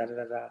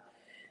da-da-da-da.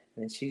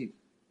 And she,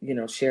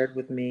 shared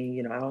with me,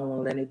 I don't want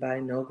to let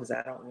anybody know because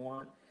I don't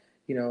want,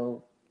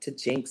 to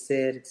jinx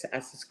it. I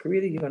said,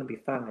 Karita, you're going to be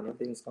fine.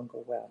 Everything's going to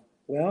go well.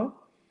 Well,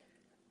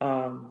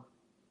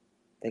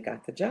 they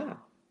got the job.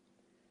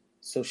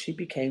 So she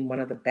became one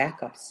of the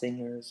backup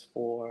singers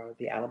for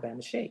the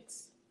Alabama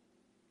Shakes.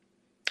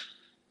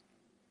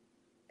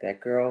 That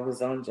girl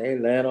was on Jay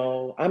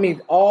Leno. I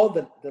mean, all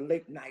the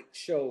late night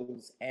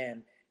shows,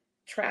 and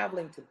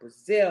traveling to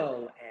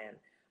Brazil and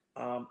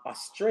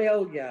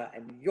Australia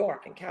and New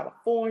York and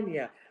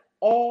California,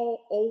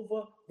 all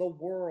over the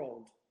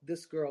world.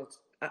 This girl,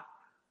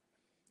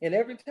 and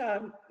every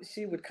time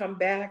she would come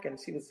back and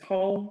she was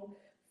home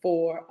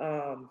for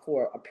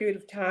a period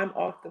of time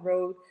off the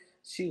road,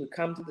 she would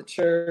come to the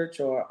church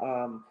or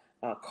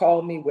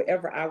call me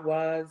wherever I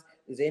was.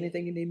 Is there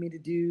anything you need me to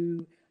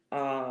do?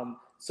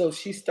 So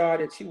she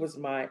was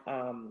my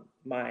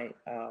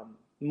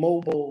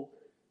mobile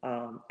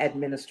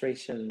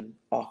administration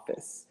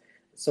office.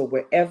 So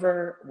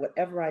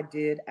whatever I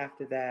did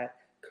after that,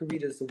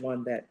 Karita's the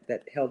one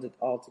that held it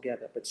all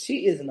together. But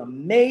she is an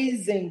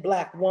amazing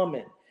Black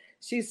woman.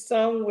 She's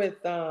sung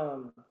with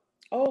oh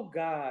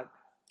God,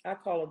 I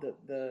call her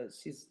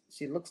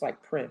she looks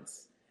like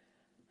Prince.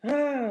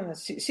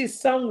 She's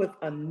sung with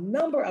a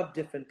number of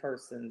different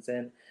persons,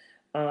 and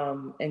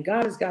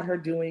God has got her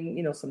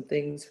doing, some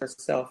things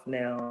herself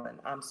now, and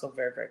I'm so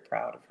very, very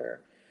proud of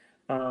her.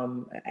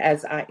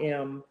 As I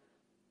am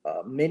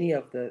many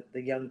of the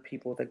young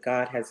people that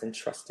God has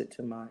entrusted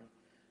to my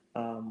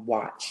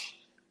watch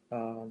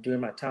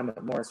during my time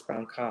at Morris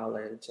Brown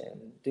College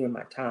and during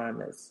my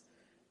time as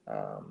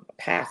a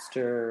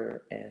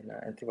pastor and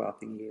throughout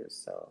the years.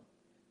 So,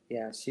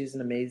 yeah, she's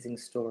an amazing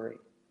story.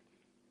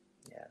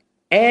 Yeah.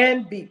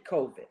 And beat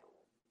COVID,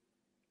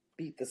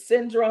 beat the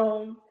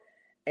syndrome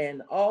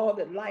and all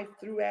that life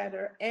threw at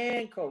her,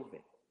 and COVID.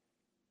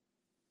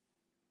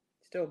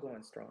 Still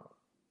going strong.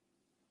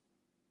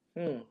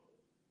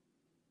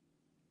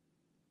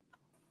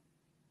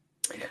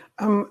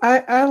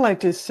 I like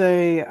to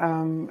say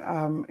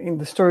in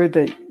the story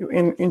that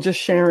in just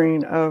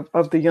sharing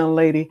of the young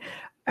lady,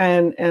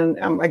 and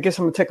I guess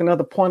I'm gonna take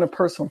another point of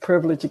personal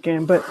privilege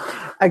again. But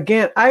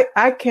again,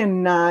 I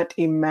cannot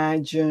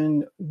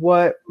imagine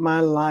what my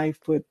life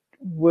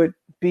would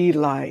be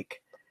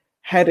like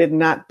had it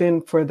not been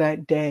for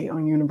that day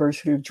on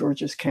University of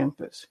Georgia's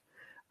campus.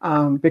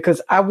 Because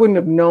I wouldn't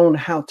have known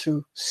how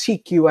to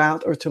seek you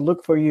out or to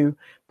look for you.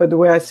 But the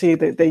way I see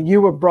that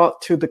you were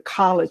brought to the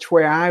college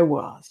where I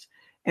was,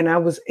 and I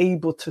was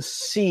able to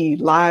see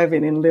live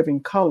and in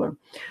living color.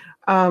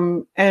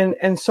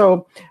 And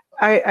so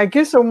I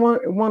guess I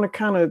want to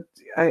kind of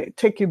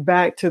take you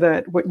back to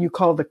that, what you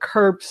call the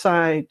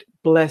curbside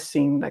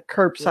blessing, that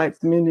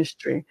curbside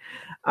ministry.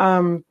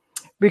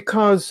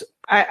 Because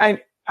I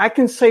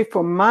can say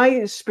from my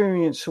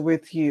experience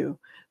with you,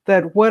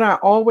 that what I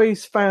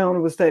always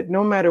found was that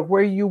no matter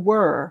where you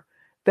were,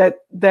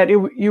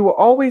 you were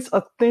always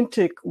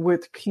authentic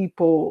with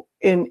people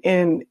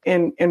in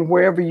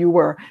wherever you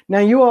were. Now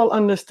you all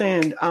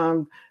understand.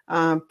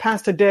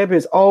 Pastor Deb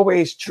is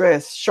always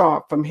dressed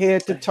sharp from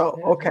head to toe.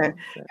 Okay.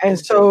 And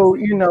so,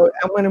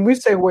 when we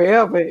say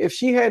wherever, if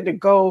she had to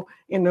go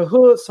in the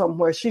hood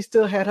somewhere, she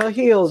still had her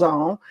heels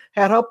on,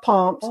 had her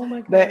pumps,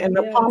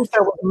 the pumps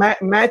that were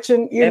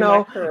matching,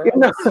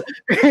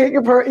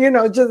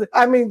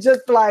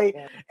 just like,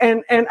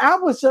 and I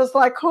was just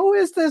like, who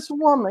is this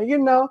woman?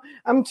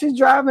 She's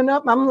driving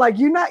up. I'm like,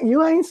 you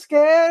ain't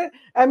scared.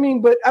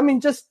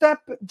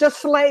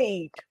 Just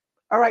Slade.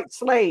 All right.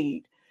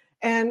 Slade.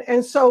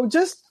 And so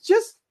just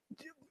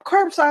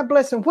curbside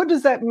blessing. What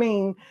does that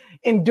mean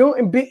in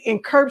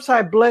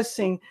curbside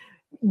blessing,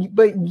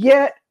 but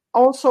yet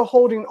also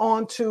holding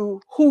on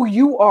to who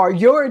you are,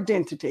 your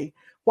identity,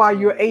 while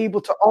you're able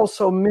to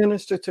also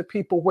minister to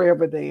people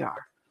wherever they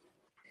are?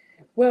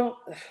 Well,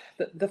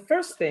 the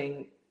first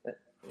thing,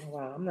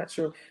 I'm not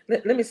sure.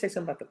 Let me say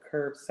something about the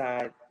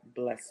curbside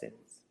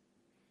blessings.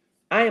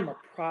 I am a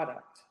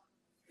product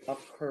of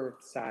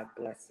curbside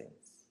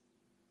blessings.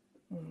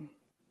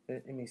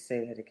 Let me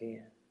say that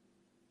again.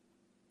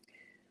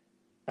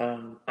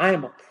 I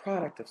am a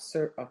product of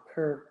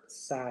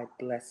curbside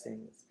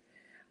blessings.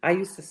 I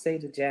used to say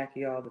to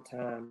Jackie all the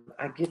time,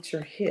 I get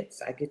your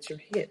hits. I get your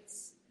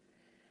hits.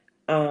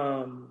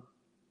 And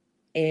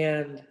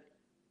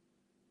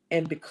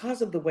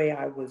because of the way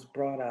I was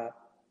brought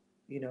up,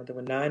 there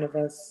were 9 of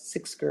us,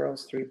 6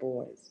 girls, 3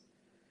 boys.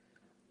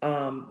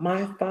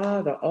 My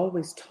father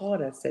always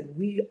taught us that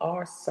we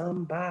are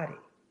somebody.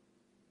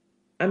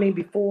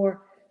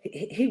 Before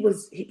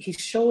he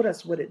showed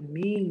us what it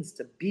means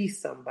to be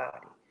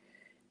somebody.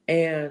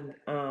 And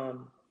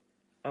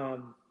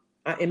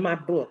in my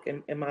book,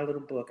 in my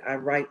little book, I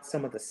write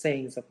some of the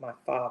sayings of my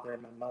father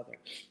and my mother.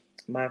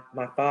 My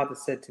father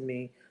said to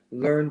me,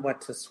 learn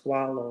what to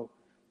swallow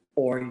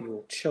or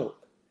you'll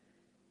choke.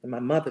 And my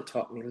mother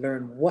taught me,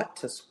 learn what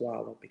to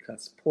swallow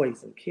because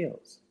poison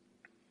kills.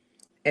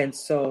 And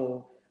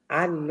so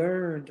I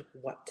learned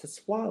what to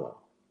swallow.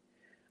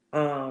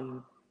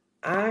 When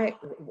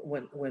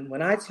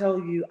I tell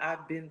you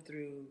I've been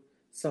through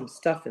some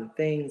stuff and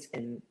things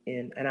and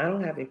I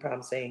don't have any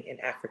problem saying in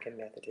African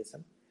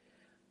Methodism,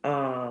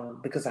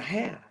 because I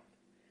have.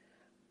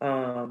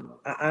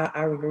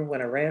 I remember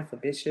when I ran for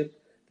bishop,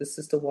 the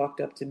sister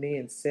walked up to me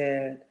and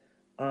said,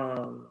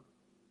 nobody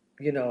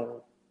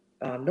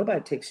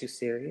takes you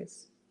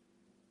serious.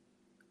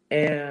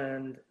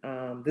 And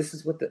this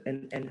is what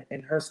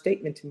and her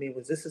statement to me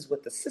was, this is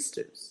what the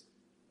sisters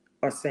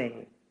are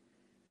saying.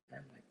 And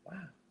I'm like,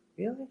 wow,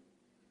 really?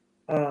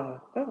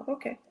 Oh,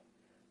 okay.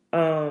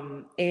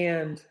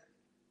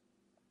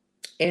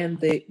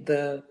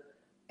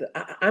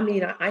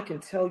 I can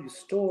tell you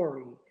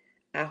story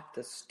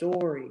after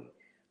story.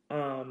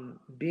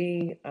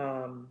 Being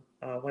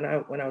when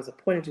I was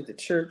appointed to the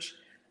church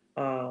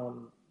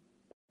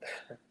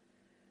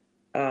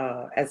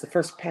as the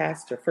first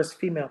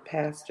female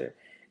pastor,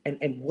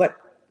 and what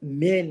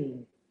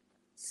men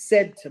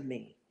said to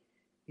me,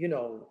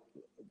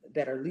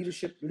 that are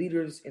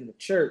leaders in the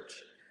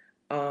church,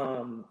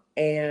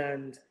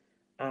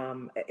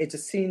 it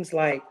just seems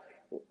like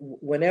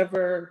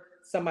whenever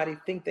somebody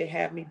think they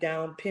have me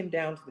down, pinned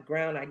down to the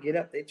ground, I get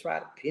up, they try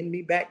to pin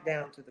me back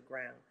down to the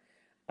ground.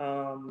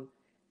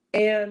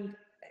 And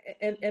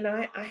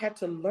I had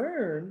to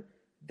learn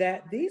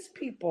that these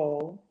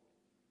people,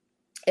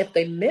 if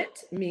they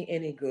meant me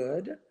any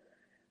good,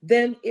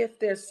 then if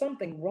there's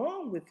something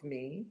wrong with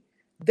me,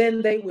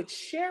 then they would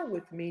share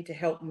with me to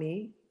help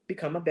me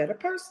become a better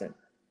person,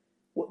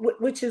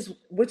 which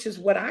is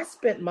what I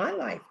spent my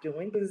life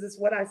doing, because it's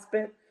what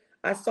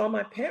I saw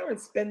my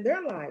parents spend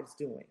their lives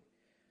doing,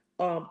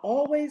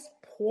 always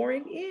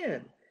pouring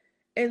in.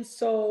 And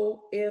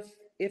so if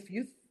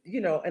you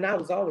know, and I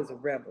was always a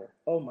rebel.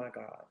 Oh my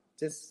God,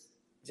 just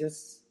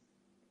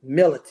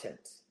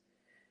militant,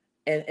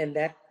 and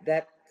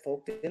that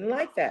folk didn't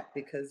like that,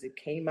 because it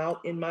came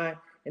out in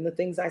the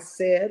things I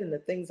said and the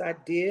things I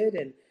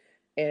did,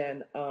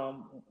 and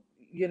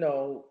you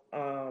know,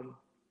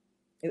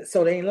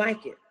 so they didn't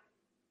like it.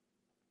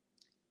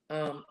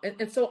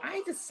 And so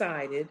I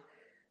decided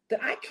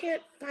that I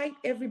can't fight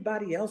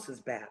everybody else's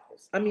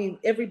battles. I mean,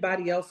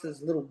 everybody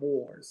else's little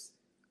wars,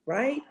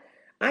 right?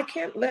 I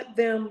can't let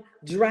them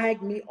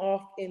drag me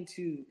off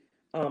into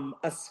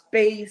a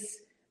space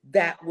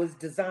that was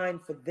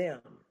designed for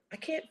them. I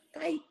can't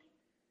fight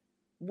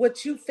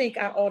what you think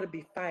I ought to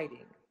be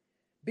fighting,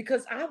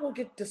 because I will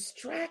get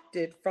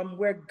distracted from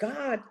where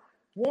God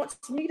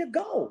wants me to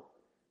go.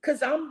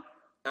 Because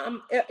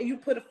you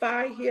put a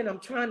fire here and I'm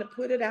trying to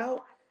put it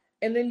out,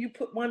 and then you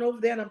put one over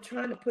there and I'm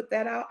trying to put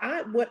that out.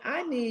 What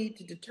I need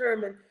to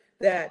determine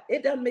that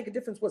it doesn't make a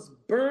difference what's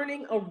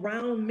burning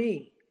around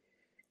me.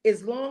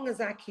 As long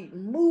as I keep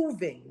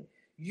moving,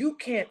 you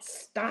can't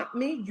stop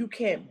me. You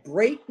can't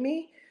break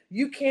me.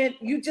 You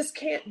just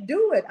can't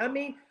do it. I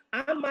mean,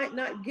 I might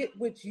not get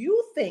what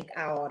you think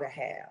I ought to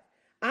have.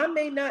 I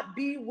may not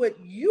be what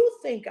you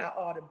think I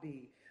ought to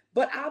be,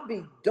 but I'll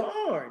be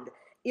darned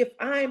if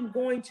I'm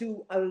going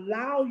to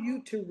allow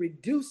you to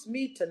reduce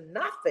me to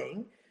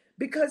nothing,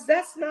 because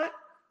that's not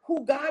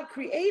who God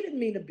created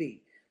me to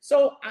be.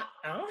 So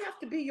I don't have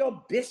to be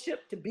your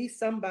bishop to be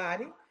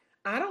somebody.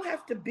 I don't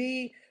have to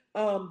be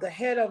the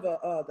head of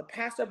the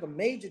pastor of a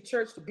major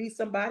church to be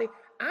somebody.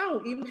 I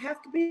don't even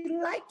have to be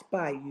liked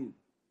by you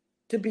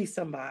to be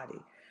somebody.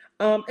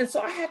 And so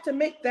I had to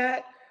make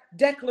that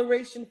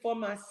declaration for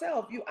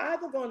myself. You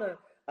either going to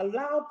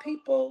allow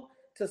people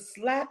to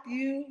slap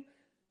you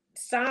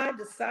side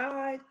to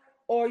side,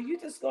 or you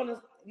just going to,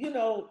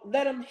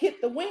 let them hit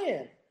the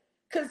wind.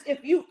 Because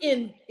if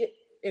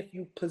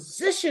you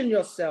position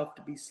yourself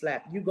to be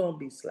slapped, you're going to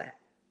be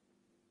slapped.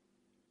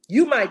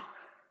 You might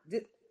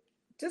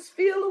just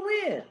feel the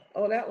wind.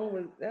 Oh, that one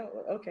was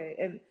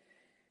okay.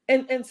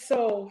 And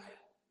so,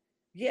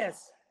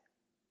 yes,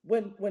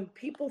 when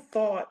people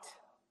thought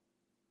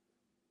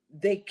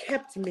they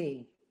kept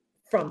me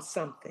from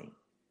something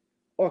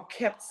or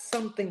kept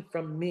something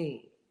from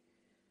me,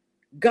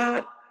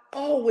 God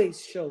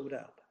always showed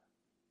up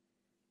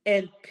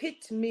and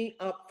picked me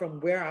up from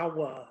where I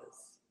was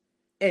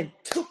and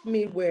took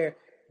me where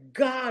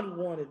God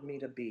wanted me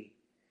to be.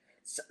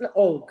 So,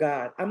 oh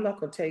God, I'm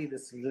not going to tell you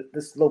this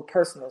little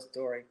personal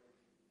story,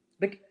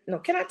 but no,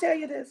 can I tell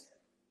you this?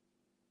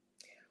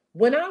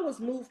 When I was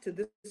moved to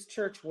this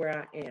church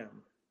where I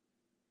am,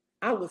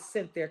 I was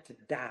sent there to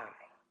die.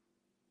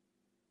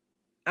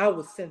 I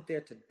was sent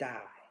there to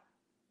die.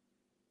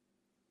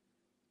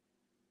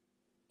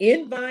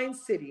 In Vine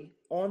City,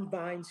 on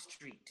Vine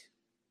Street,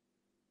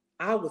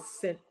 I was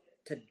sent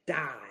to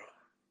die.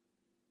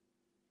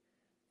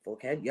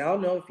 Okay, y'all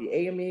know if you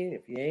AME,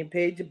 if you ain't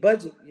paid your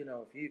budget,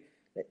 if you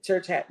the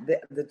church had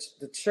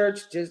the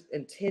church just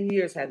in 10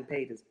 years hadn't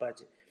paid its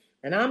budget.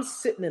 And I'm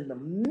sitting in the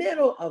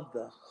middle of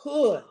the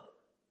hood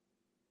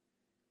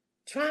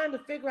trying to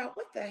figure out,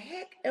 what the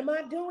heck am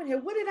I doing here?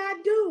 What did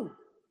I do?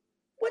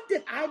 What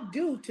did I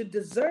do to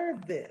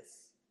deserve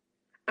this?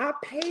 I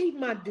paid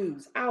my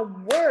dues. I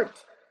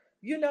worked,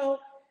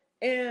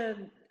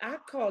 and I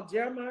called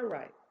Jeremiah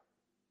Wright.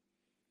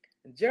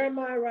 And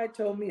Jeremiah Wright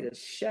told me to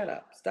shut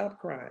up, stop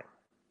crying.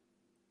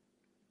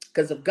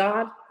 Because if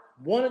God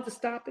wanted to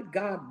stop it,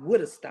 God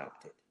would have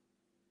stopped it.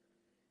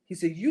 He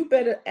said, you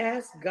better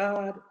ask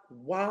God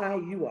why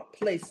you are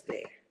placed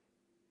there.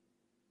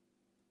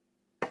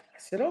 I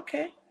said,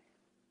 okay.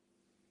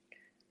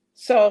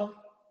 So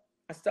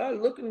I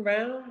started looking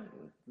around,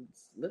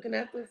 looking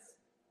at this,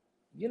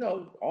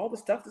 all the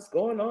stuff that's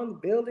going on in the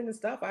building and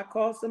stuff. I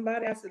called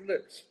somebody. I said,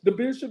 look, the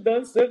bishop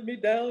done sent me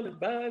down in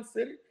Vine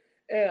City,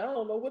 and I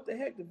don't know what the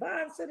heck, the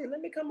Vine City, let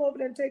me come over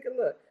there and take a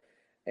look.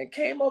 And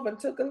came over and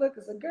took a look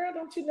and said, girl,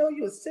 don't you know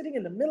you were sitting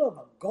in the middle of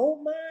a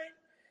gold mine?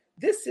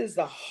 This is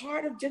the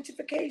heart of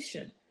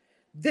gentrification.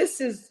 This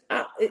is,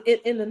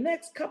 in the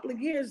next couple of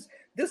years,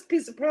 this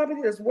piece of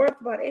property that's worth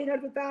about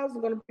 $800,000 is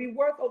going to be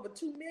worth over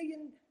 $2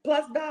 million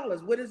plus.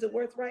 What is it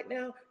worth right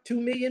now?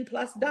 $2 million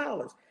plus.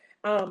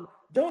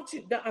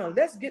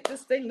 Let's get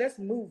this thing, let's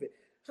move it.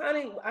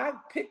 Honey, I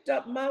picked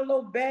up my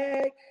little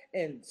bag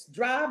and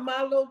dried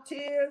my little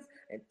tears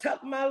and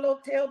tucked my little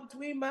tail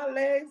between my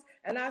legs.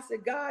 And I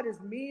said, God, it's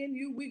me and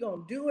you. We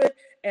going to do it.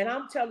 And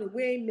I'm telling you,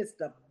 we ain't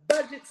missed a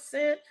budget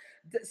cent.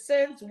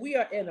 since we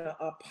are in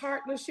a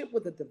partnership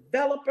with a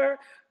developer.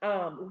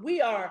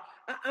 We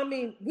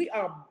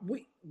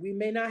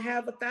may not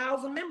have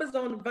 1,000 members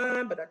on the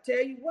Vine, but I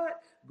tell you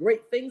what,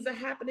 great things are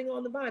happening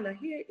on the Vine. Now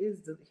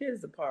here's the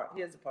part.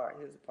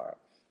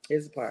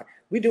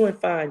 We're doing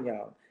fine,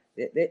 y'all.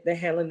 They're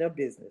handling their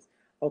business.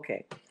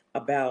 Okay,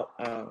 about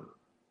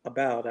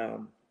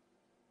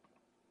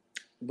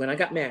when I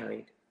got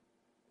married,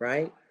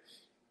 right?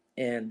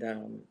 And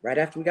right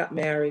after we got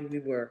married, we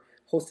were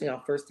hosting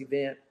our first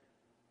event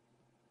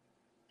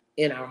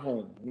in our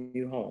home,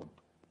 new home,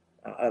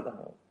 our other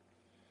home.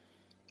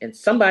 And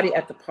somebody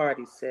at the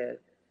party said,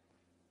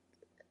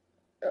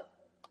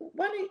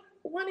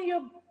 one of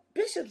your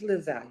bishops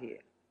lives out here.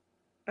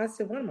 I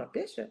said, one of my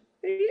bishops?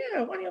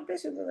 Yeah, one of your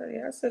bishops lives out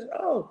here. I said,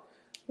 oh,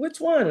 which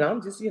one? And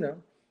I'm just, I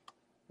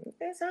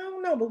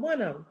don't know, but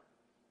one of them.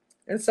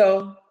 And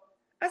so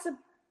I said,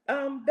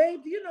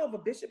 babe, do you know of a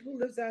bishop who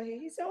lives out here?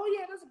 He said, oh,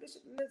 yeah, there's a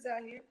bishop who lives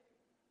out here.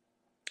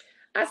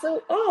 I said,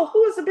 oh,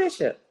 who is the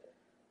bishop?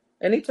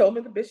 And he told me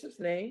the bishop's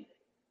name.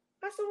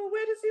 I said, well,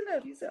 where does he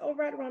live? He said, oh,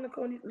 right around the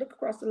corner. Look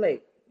across the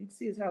lake. You can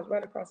see his house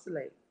right across the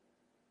lake.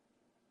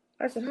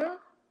 I said, huh?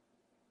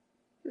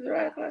 He said,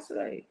 right across the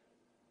lake.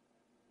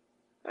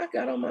 I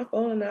got on my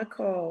phone and I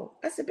called.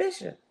 I said,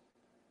 Bishop,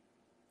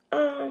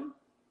 I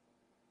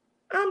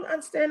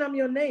understand I'm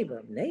your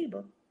neighbor.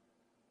 Neighbor?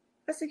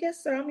 I said,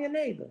 yes, sir, I'm your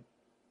neighbor.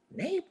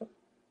 Neighbor?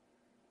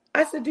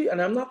 I said,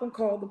 and I'm not going to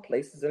call the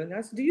places. And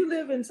I said, do you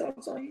live in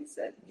so-and-so? He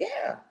said,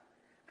 yeah.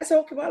 I said,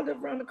 okay, well, I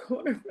live around the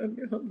corner from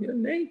you. I'm your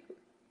neighbor.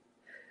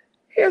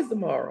 Here's the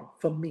moral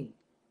for me.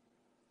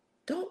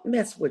 Don't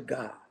mess with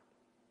God.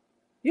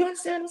 You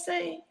understand what I'm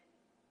saying?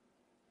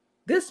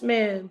 This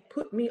man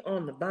put me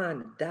on the vine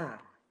to die.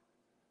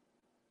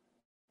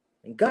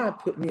 And God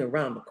put me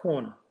around the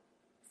corner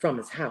from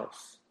his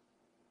house.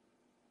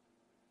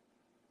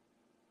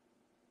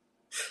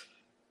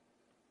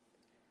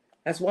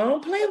 That's why I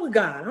don't play with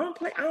God. I don't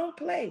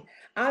play.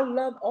 I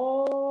love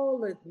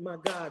all of my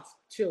God's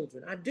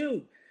children. I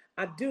do.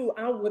 I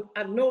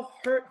no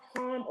hurt,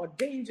 harm, or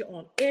danger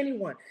on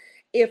anyone.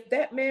 If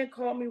that man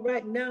called me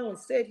right now and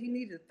said he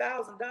needed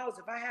 $1,000,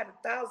 if I had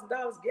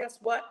 $1,000, guess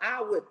what?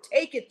 I would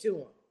take it to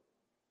him.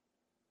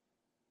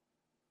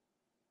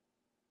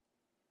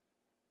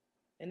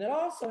 And it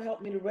also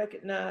helped me to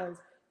recognize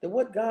that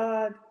what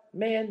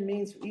man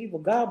means for evil,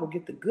 God will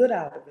get the good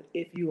out of it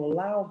if you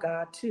allow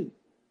God to.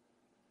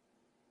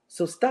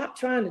 So stop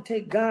trying to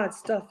take God's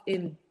stuff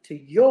into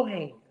your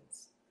hands.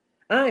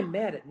 I ain't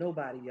mad at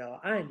nobody,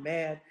 y'all. I ain't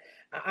mad.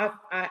 I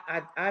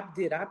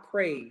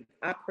prayed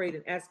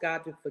and asked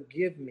God to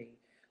forgive me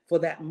for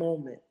that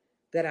moment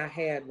that I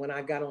had when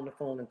I got on the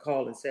phone and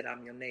called and said,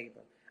 I'm your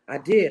neighbor. I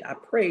did. I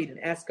prayed and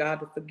asked God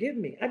to forgive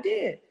me. I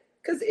did.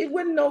 Because it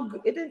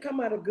didn't come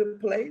out of a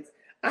good place.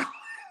 So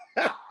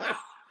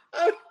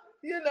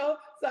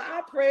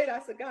I prayed. I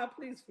said, God,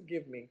 please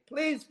forgive me.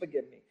 Please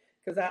forgive me.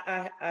 Because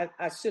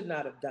I should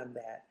not have done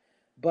that.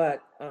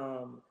 But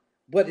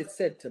what it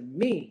said to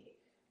me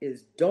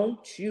is,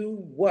 don't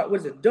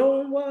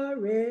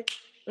worry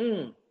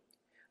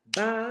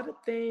about a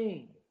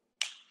thing.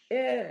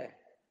 Yeah.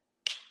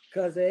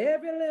 Because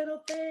every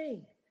little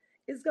thing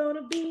is going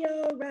to be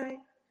all right.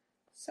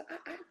 So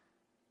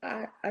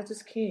I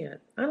just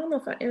can't. I don't know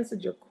if I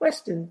answered your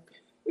question.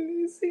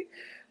 You see?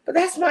 But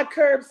that's my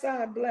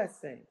curbside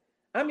blessing.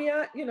 I mean,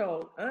 I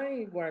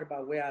ain't worried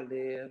about where I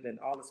live and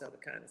all this other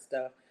kind of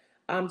stuff.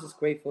 I'm just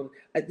grateful.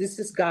 This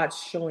is God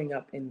showing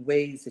up in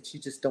ways that you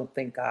just don't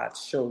think God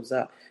shows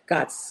up.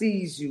 God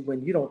sees you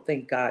when you don't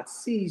think God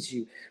sees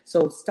you.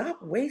 So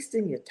stop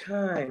wasting your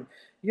time,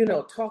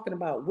 talking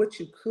about what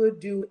you could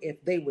do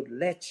if they would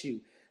let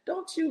you.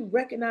 Don't you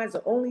recognize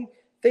the only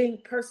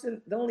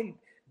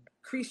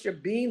creature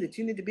being that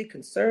you need to be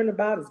concerned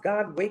about is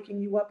God waking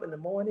you up in the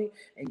morning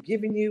and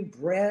giving you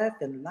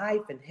breath and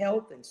life and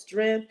health and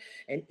strength.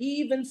 And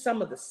even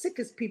some of the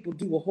sickest people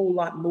do a whole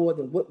lot more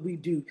than what we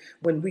do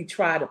when we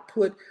try to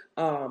put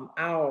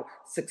our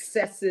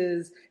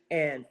successes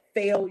and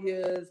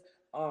failures.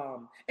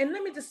 And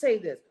let me just say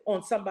this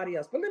on somebody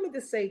else, but let me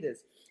just say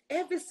this.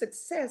 Every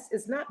success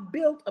is not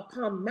built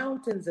upon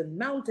mountains and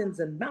mountains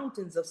and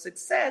mountains of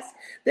success.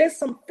 There's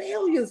some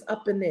failures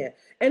up in there.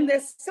 And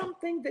there's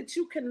something that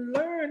you can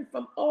learn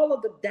from all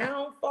of the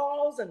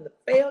downfalls and the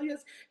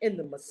failures and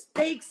the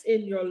mistakes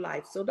in your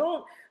life. So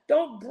don't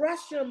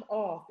brush them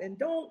off and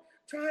don't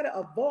try to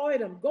avoid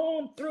them.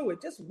 Going through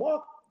it. Just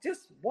walk.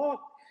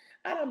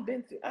 I done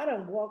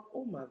walked.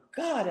 Oh my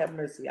God, have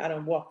mercy. I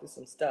done walked through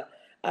some stuff.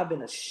 I've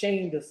been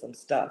ashamed of some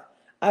stuff.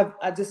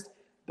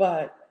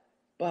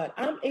 But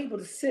I'm able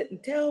to sit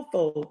and tell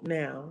folk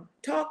now,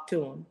 talk to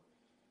them,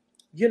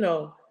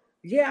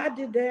 yeah, I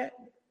did that.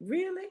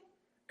 Really?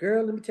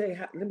 Girl, let me tell you.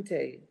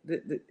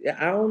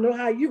 I don't know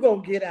how you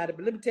going to get out of it,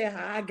 but let me tell you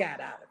how I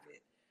got out of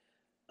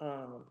it.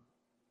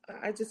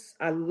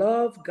 I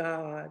love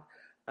God.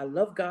 I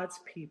love God's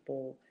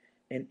people.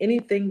 And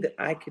anything that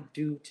I could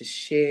do to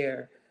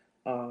share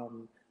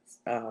some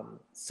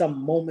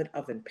moment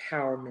of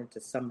empowerment to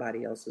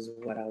somebody else is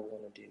what I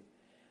want to do.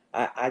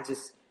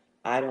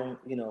 I don't,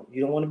 you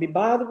don't want to be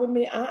bothered with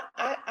me.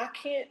 I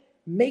can't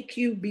make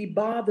you be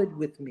bothered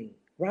with me,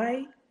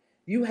 right?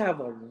 You have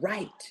a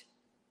right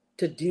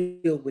to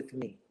deal with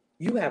me.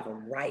 You have a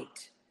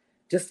right,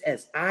 just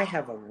as I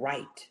have a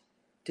right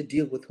to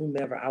deal with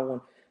whomever I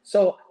want.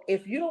 So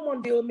if you don't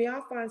want to deal with me,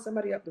 I'll find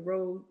somebody up the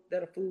road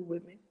that'll fool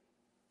with me.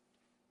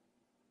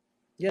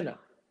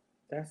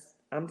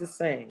 I'm just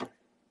saying.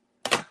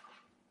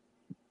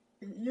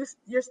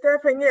 You're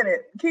stepping in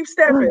it. Keep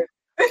stepping.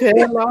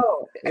 Yeah,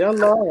 Lord.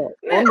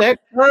 On that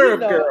curve,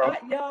 girl.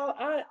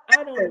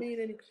 I don't mean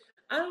any,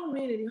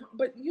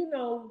 but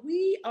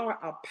we are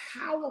a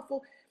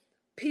powerful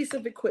piece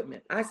of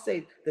equipment. I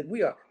say that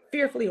we are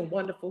fearfully and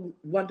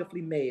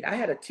wonderfully made. I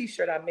had a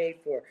t-shirt I made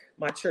for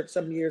my church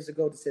some years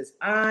ago that says,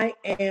 I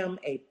am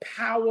a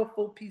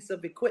powerful piece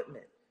of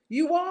equipment.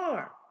 You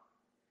are.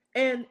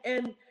 And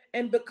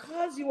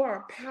because you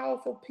are a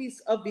powerful piece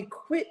of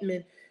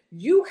equipment,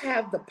 you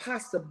have the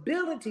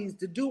possibilities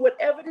to do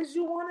whatever it is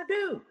you want to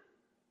do.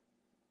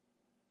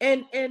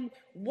 And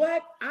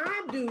what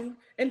I do,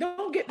 and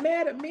don't get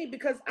mad at me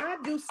because I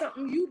do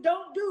something you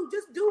don't do.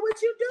 Just do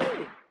what you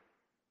do.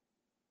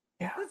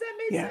 Yeah. Does that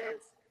make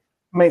sense?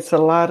 Makes a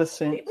lot of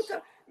sense.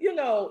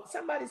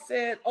 Somebody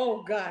said,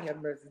 oh, God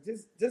have mercy,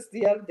 just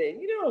the other day.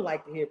 You don't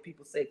like to hear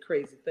people say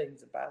crazy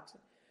things about you.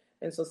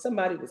 And so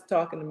somebody was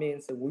talking to me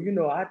and said,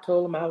 well, I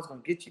told them I was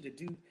going to get you to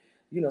do,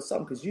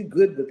 something because you're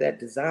good with that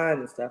design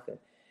and stuff.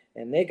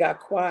 And they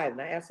got quiet.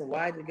 And I asked them,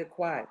 why did they get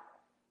quiet?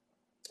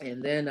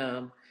 And then,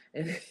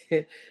 and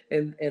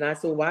I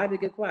said, why did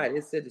they get quiet?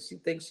 It said that she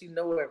thinks she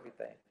knows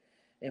everything.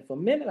 And for a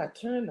minute, I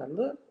turned, I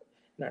looked,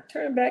 and I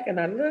turned back and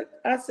I looked.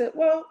 I said,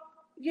 well,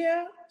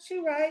 yeah, she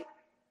right.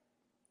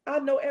 I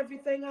know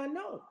everything I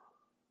know.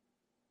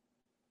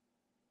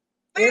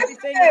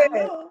 Everything I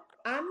know,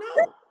 I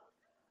know.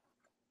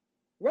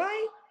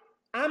 Right?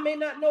 I may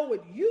not know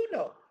what you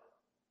know.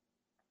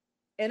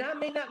 And I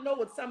may not know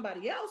what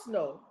somebody else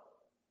knows.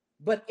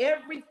 But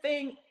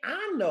everything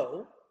I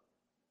know,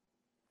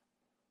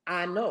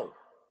 I know.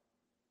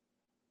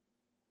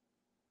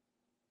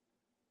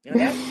 Now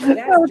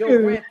that's Joe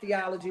Grant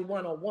Theology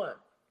 101.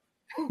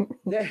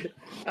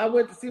 I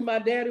went to see my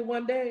daddy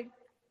one day.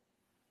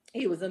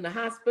 He was in the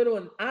hospital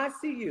in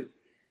ICU.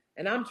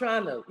 And I'm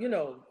trying to,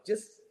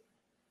 just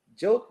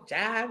joke,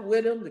 jive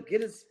with him to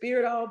get his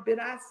spirit all bit.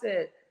 I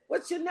said,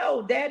 what you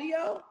know,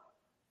 Daddy-o?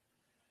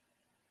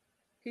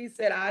 He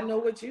said, I know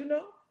what you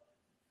know.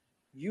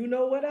 You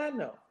know what I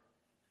know.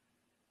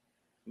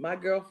 My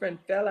girlfriend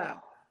fell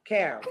out.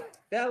 Carol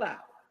fell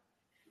out.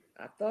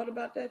 I thought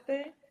about that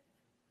thing.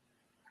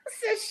 I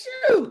said,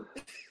 shoot,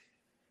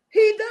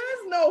 he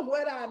does know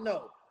what I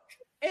know.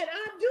 And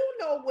I do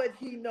know what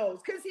he knows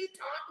because he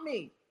taught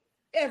me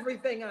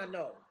everything I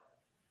know.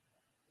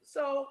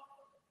 So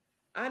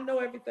I know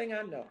everything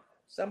I know.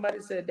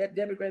 Somebody said that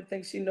Debbie Grant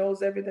thinks she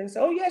knows everything.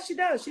 So, oh, yes, she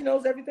does. She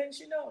knows everything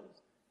she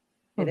knows.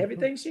 And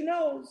everything she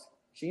knows,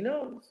 she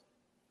knows.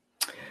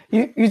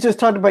 You just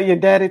talked about your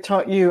daddy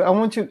taught you. I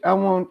want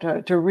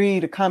to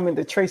read a comment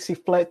that Tracy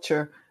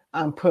Fletcher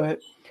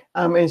put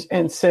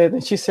and said,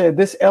 and she said,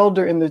 this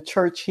elder in the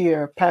church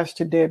here,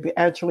 Pastor Debbie,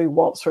 actually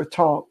walks her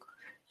talk.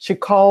 She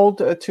called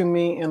to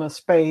me in a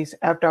space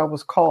after I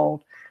was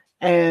called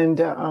and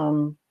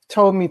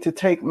told me to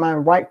take my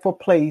rightful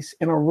place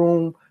in a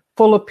room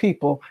full of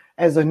people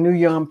as a new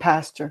young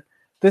pastor.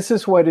 This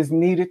is what is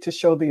needed to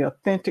show the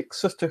authentic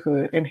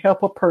sisterhood and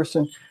help a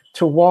person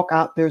to walk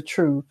out their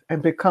truth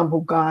and become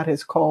who God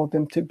has called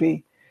them to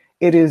be.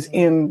 It is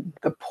in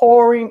the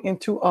pouring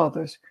into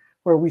others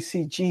where we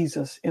see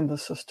Jesus in the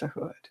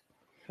sisterhood.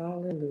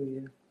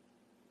 Hallelujah.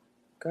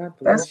 God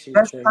bless you,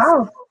 that's Tracy.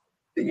 powerful.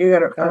 You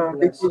gotta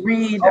did you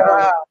read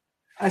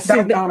I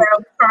see Dr.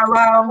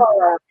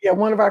 Carlisle? Yeah,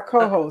 one of our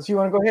co-hosts. You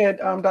want to go ahead,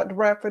 Dr.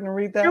 Bradford, and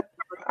read that?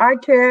 I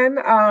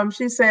can.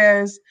 She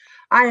says,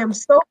 I am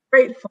so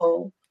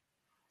grateful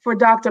for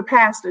Dr.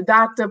 Pastor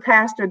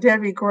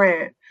Debbie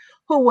Grant,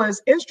 who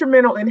was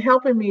instrumental in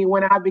helping me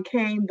when I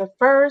became the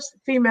first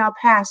female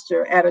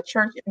pastor at a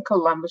church in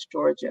Columbus,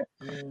 Georgia.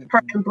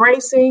 Her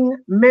embracing,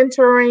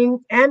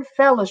 mentoring, and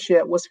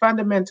fellowship was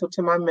fundamental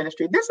to my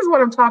ministry. This is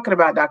what I'm talking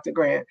about, Dr.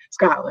 Grant,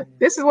 Scotland.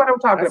 This is what I'm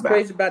talking about.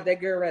 Crazy about that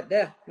girl right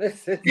there.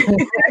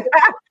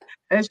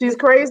 And she's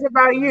crazy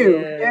about you.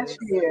 Yes,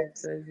 she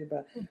is. Crazy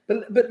about.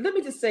 But let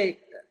me just say,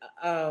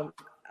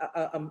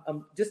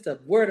 just a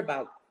word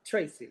about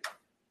Tracy,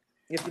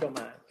 if you don't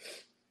mind.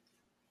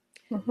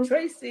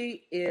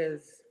 Tracy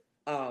is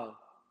a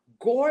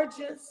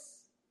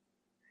gorgeous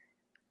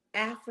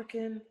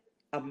African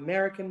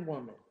American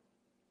woman,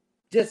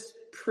 just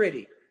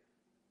pretty.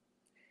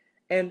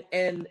 And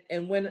when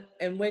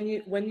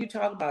you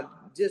talk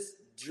about just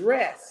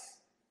dress,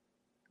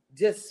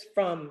 just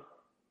from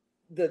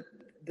the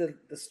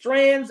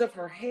strands of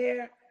her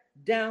hair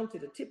down to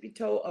the tippy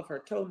toe of her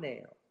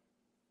toenail.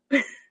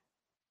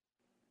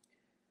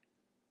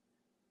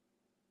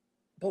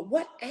 But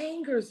what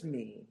angers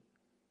me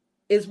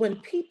is when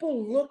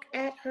people look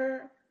at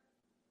her,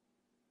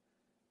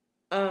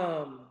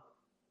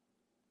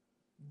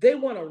 they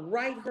want to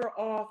write her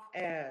off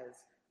as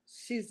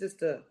she's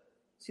just a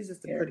She's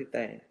just a pretty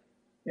thing.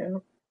 Yeah.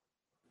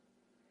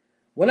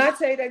 When I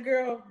tell you that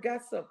girl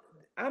got some,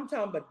 I'm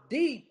talking about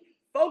deep.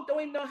 Folks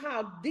don't even know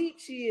how deep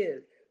she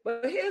is.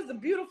 But here's the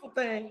beautiful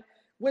thing.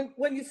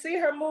 When you see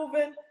her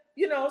moving,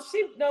 you know,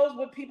 she knows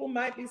what people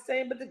might be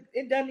saying, but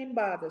it doesn't even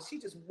bother. She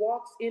just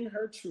walks in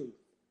her truth.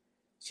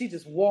 She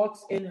just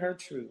walks in her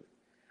truth.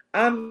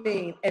 I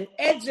mean, an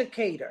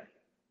educator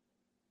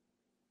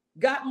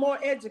got more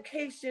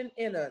education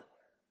in a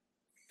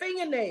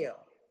fingernail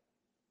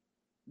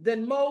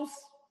than most.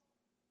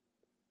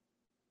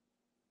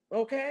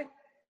 Okay?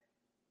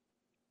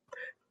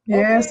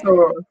 Yes, okay?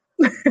 or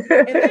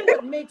And then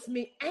what makes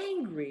me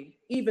angry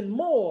even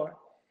more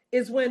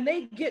is when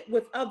they get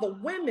with other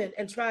women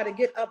and try to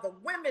get other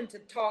women to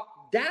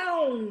talk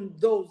down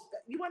those.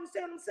 You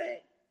understand what I'm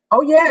saying?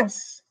 Oh,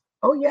 yes.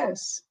 Oh,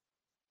 yes.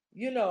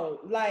 You know,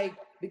 like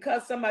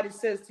because somebody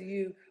says to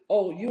you,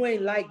 oh, you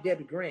ain't like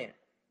Debbie Grant,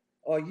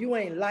 or you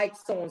ain't like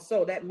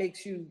so-and-so, that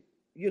makes you,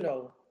 you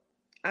know,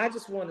 I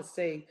just want to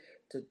say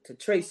to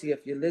Tracy,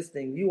 if you're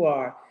listening, you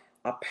are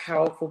a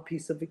powerful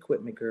piece of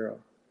equipment, girl.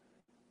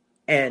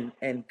 And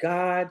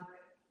God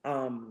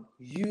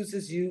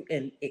uses you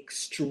in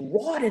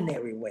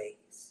extraordinary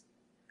ways.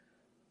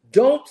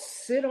 Don't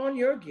sit on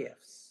your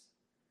gifts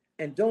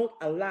and don't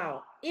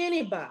allow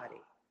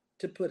anybody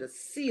to put a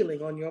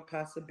ceiling on your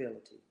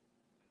possibility.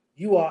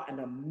 You are an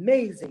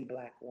amazing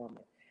Black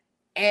woman,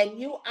 and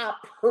you are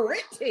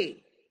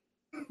pretty.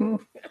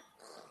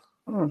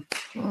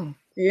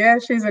 Yeah,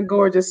 she's a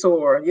gorgeous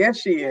sword. Yes,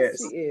 she Yes,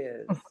 is. she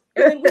is. And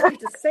then we need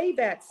to say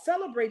that,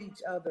 celebrate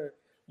each other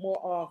more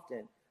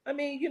often. I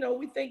mean, you know,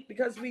 we think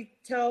because we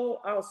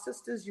tell our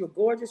sisters, you're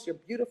gorgeous, you're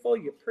beautiful,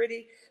 you're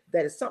pretty,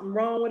 that is something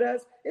wrong with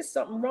us. There's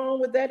something wrong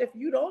with that if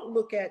you don't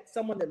look at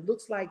someone that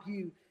looks like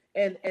you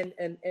and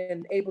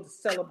able to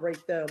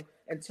celebrate them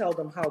and tell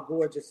them how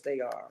gorgeous they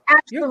are.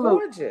 Absolutely. You're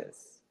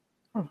gorgeous.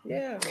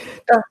 Yeah.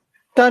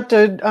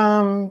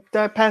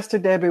 Pastor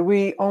Debbie,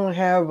 we only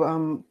have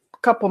a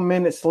couple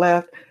minutes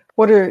left.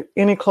 What are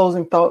any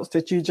closing thoughts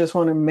that you just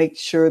want to make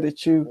sure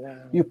that you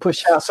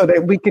push out so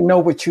that we can know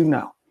what you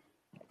know?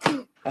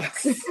 A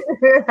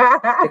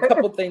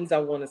couple things I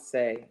want to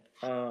say.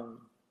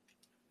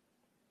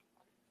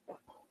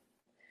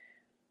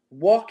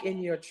 Walk in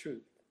your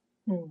truth.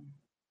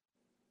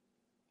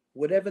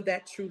 Whatever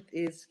that truth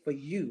is for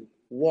you,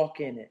 walk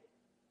in it.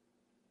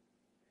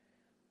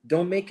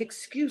 Don't make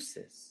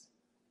excuses.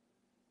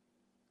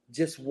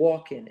 Just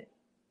walk in it.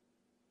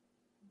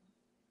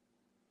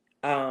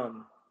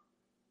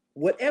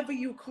 Whatever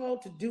you're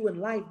called to do in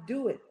life,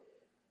 do it.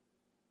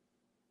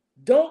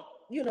 Don't,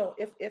 you know,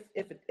 if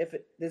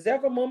there's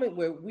ever a moment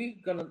where we're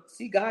gonna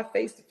see God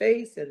face to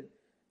face, and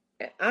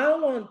I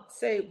don't want to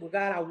say, well,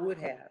 God, I would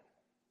have.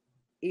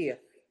 If.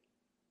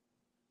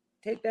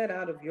 Take that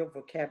out of your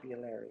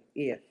vocabulary.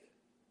 If.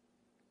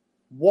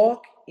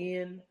 Walk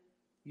in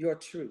your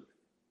truth.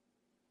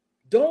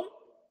 Don't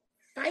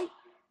fight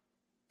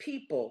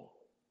people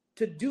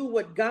to do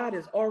what God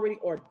has already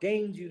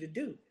ordained you to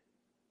do.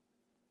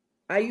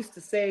 I used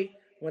to say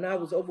when I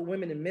was over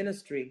women in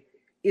ministry,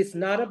 it's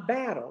not a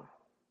battle,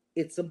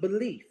 it's a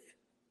belief.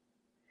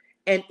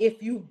 And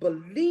if you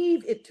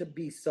believe it to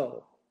be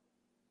so,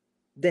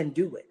 then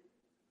do it.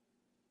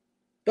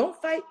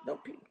 Don't fight.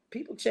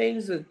 People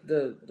change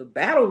the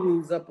battle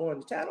rules up on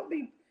the channel.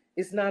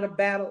 It's not a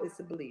battle, it's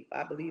a belief.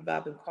 I believe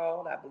I've been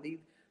called. I believe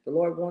the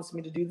Lord wants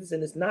me to do this.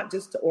 And it's not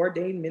just to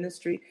ordain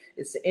ministry,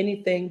 it's to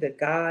anything that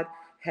God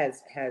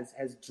has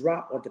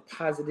dropped or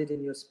deposited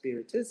in your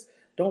spirit. Just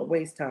don't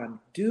waste time.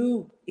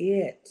 Do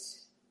it.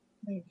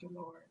 Thank you,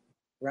 Lord.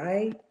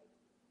 Right?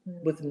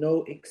 With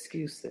no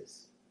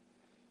excuses.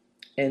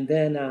 And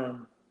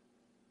then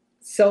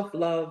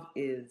self-love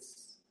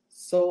is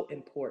so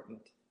important.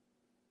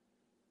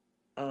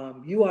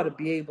 You ought to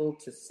be able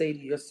to say to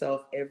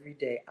yourself every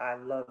day, I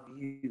love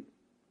you.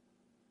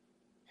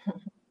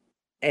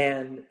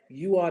 And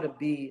you ought to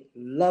be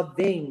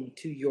loving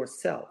to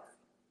yourself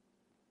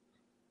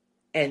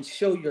and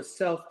show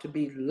yourself to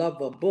be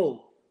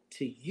lovable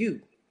to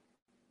you.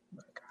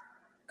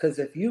 Because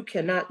if you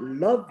cannot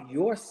love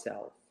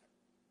yourself,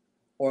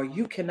 or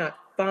you cannot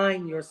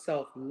find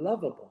yourself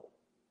lovable,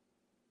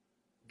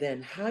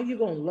 then how you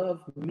going to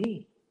love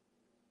me?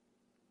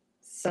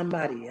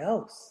 Somebody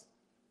else.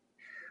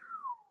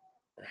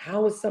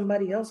 How is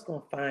somebody else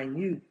going to find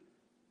you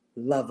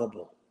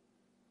lovable?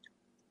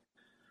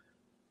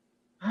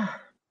 I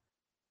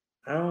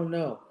don't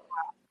know.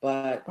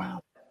 But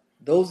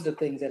those are the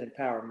things that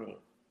empower me.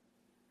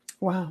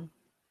 Wow.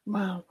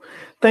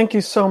 Thank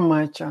you so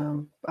much,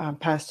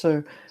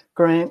 Pastor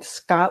Grant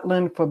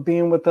Scotland, for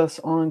being with us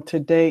on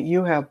today.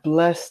 You have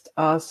blessed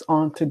us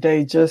on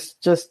today,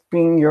 just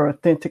being your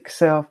authentic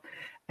self.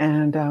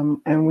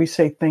 And we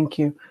say thank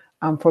you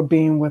for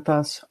being with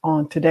us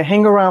on today.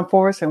 Hang around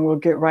for us and we'll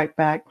get right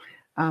back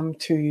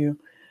to you.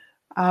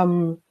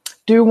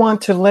 Do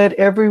want to let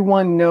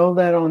everyone know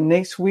that on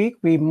next week,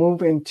 we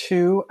move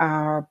into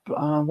our,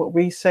 what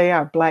we say,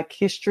 our Black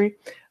History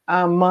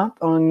Month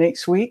on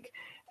next week.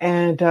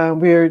 And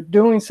we're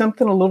doing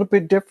something a little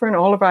bit different.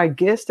 All of our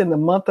guests in the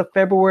month of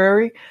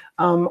February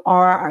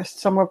are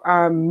some of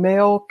our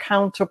male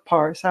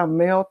counterparts,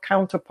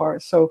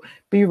 So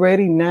be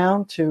ready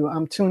now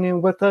to tune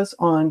in with us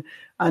on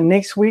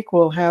next week.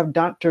 We'll have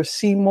Dr.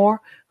 Seymour,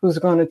 who's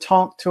going to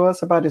talk to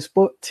us about his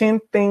book, 10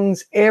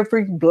 Things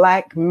Every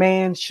Black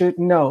Man Should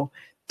Know.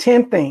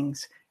 10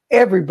 Things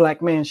Every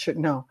Black Man Should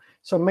Know.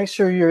 So make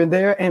sure you're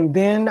there. And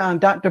then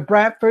Dr.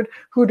 Bradford,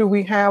 who do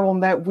we have on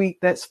that week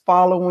that's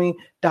following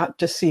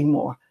Dr.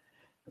 Seymour?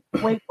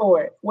 Wait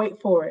for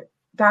it.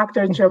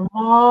 Dr.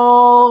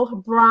 Jamal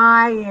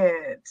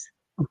Bryant.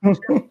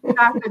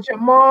 Dr.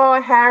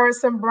 Jamal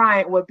Harrison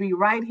Bryant will be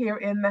right here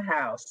in the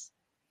house.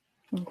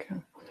 Okay.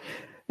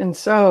 And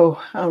so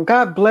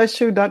God bless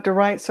you, Dr.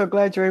 Wright. So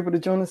glad you're able to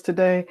join us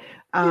today.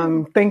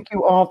 Thank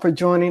you all for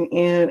joining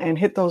in, and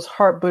hit those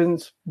heart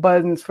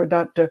buttons for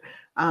Dr.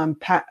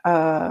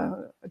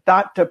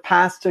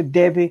 Pastor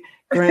Debbie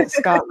Grant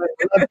Scotland.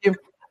 Love you.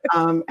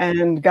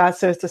 And God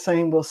says the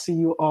same. We'll see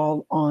you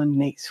all on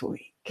next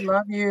week.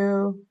 Love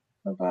you.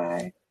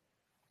 Bye-bye.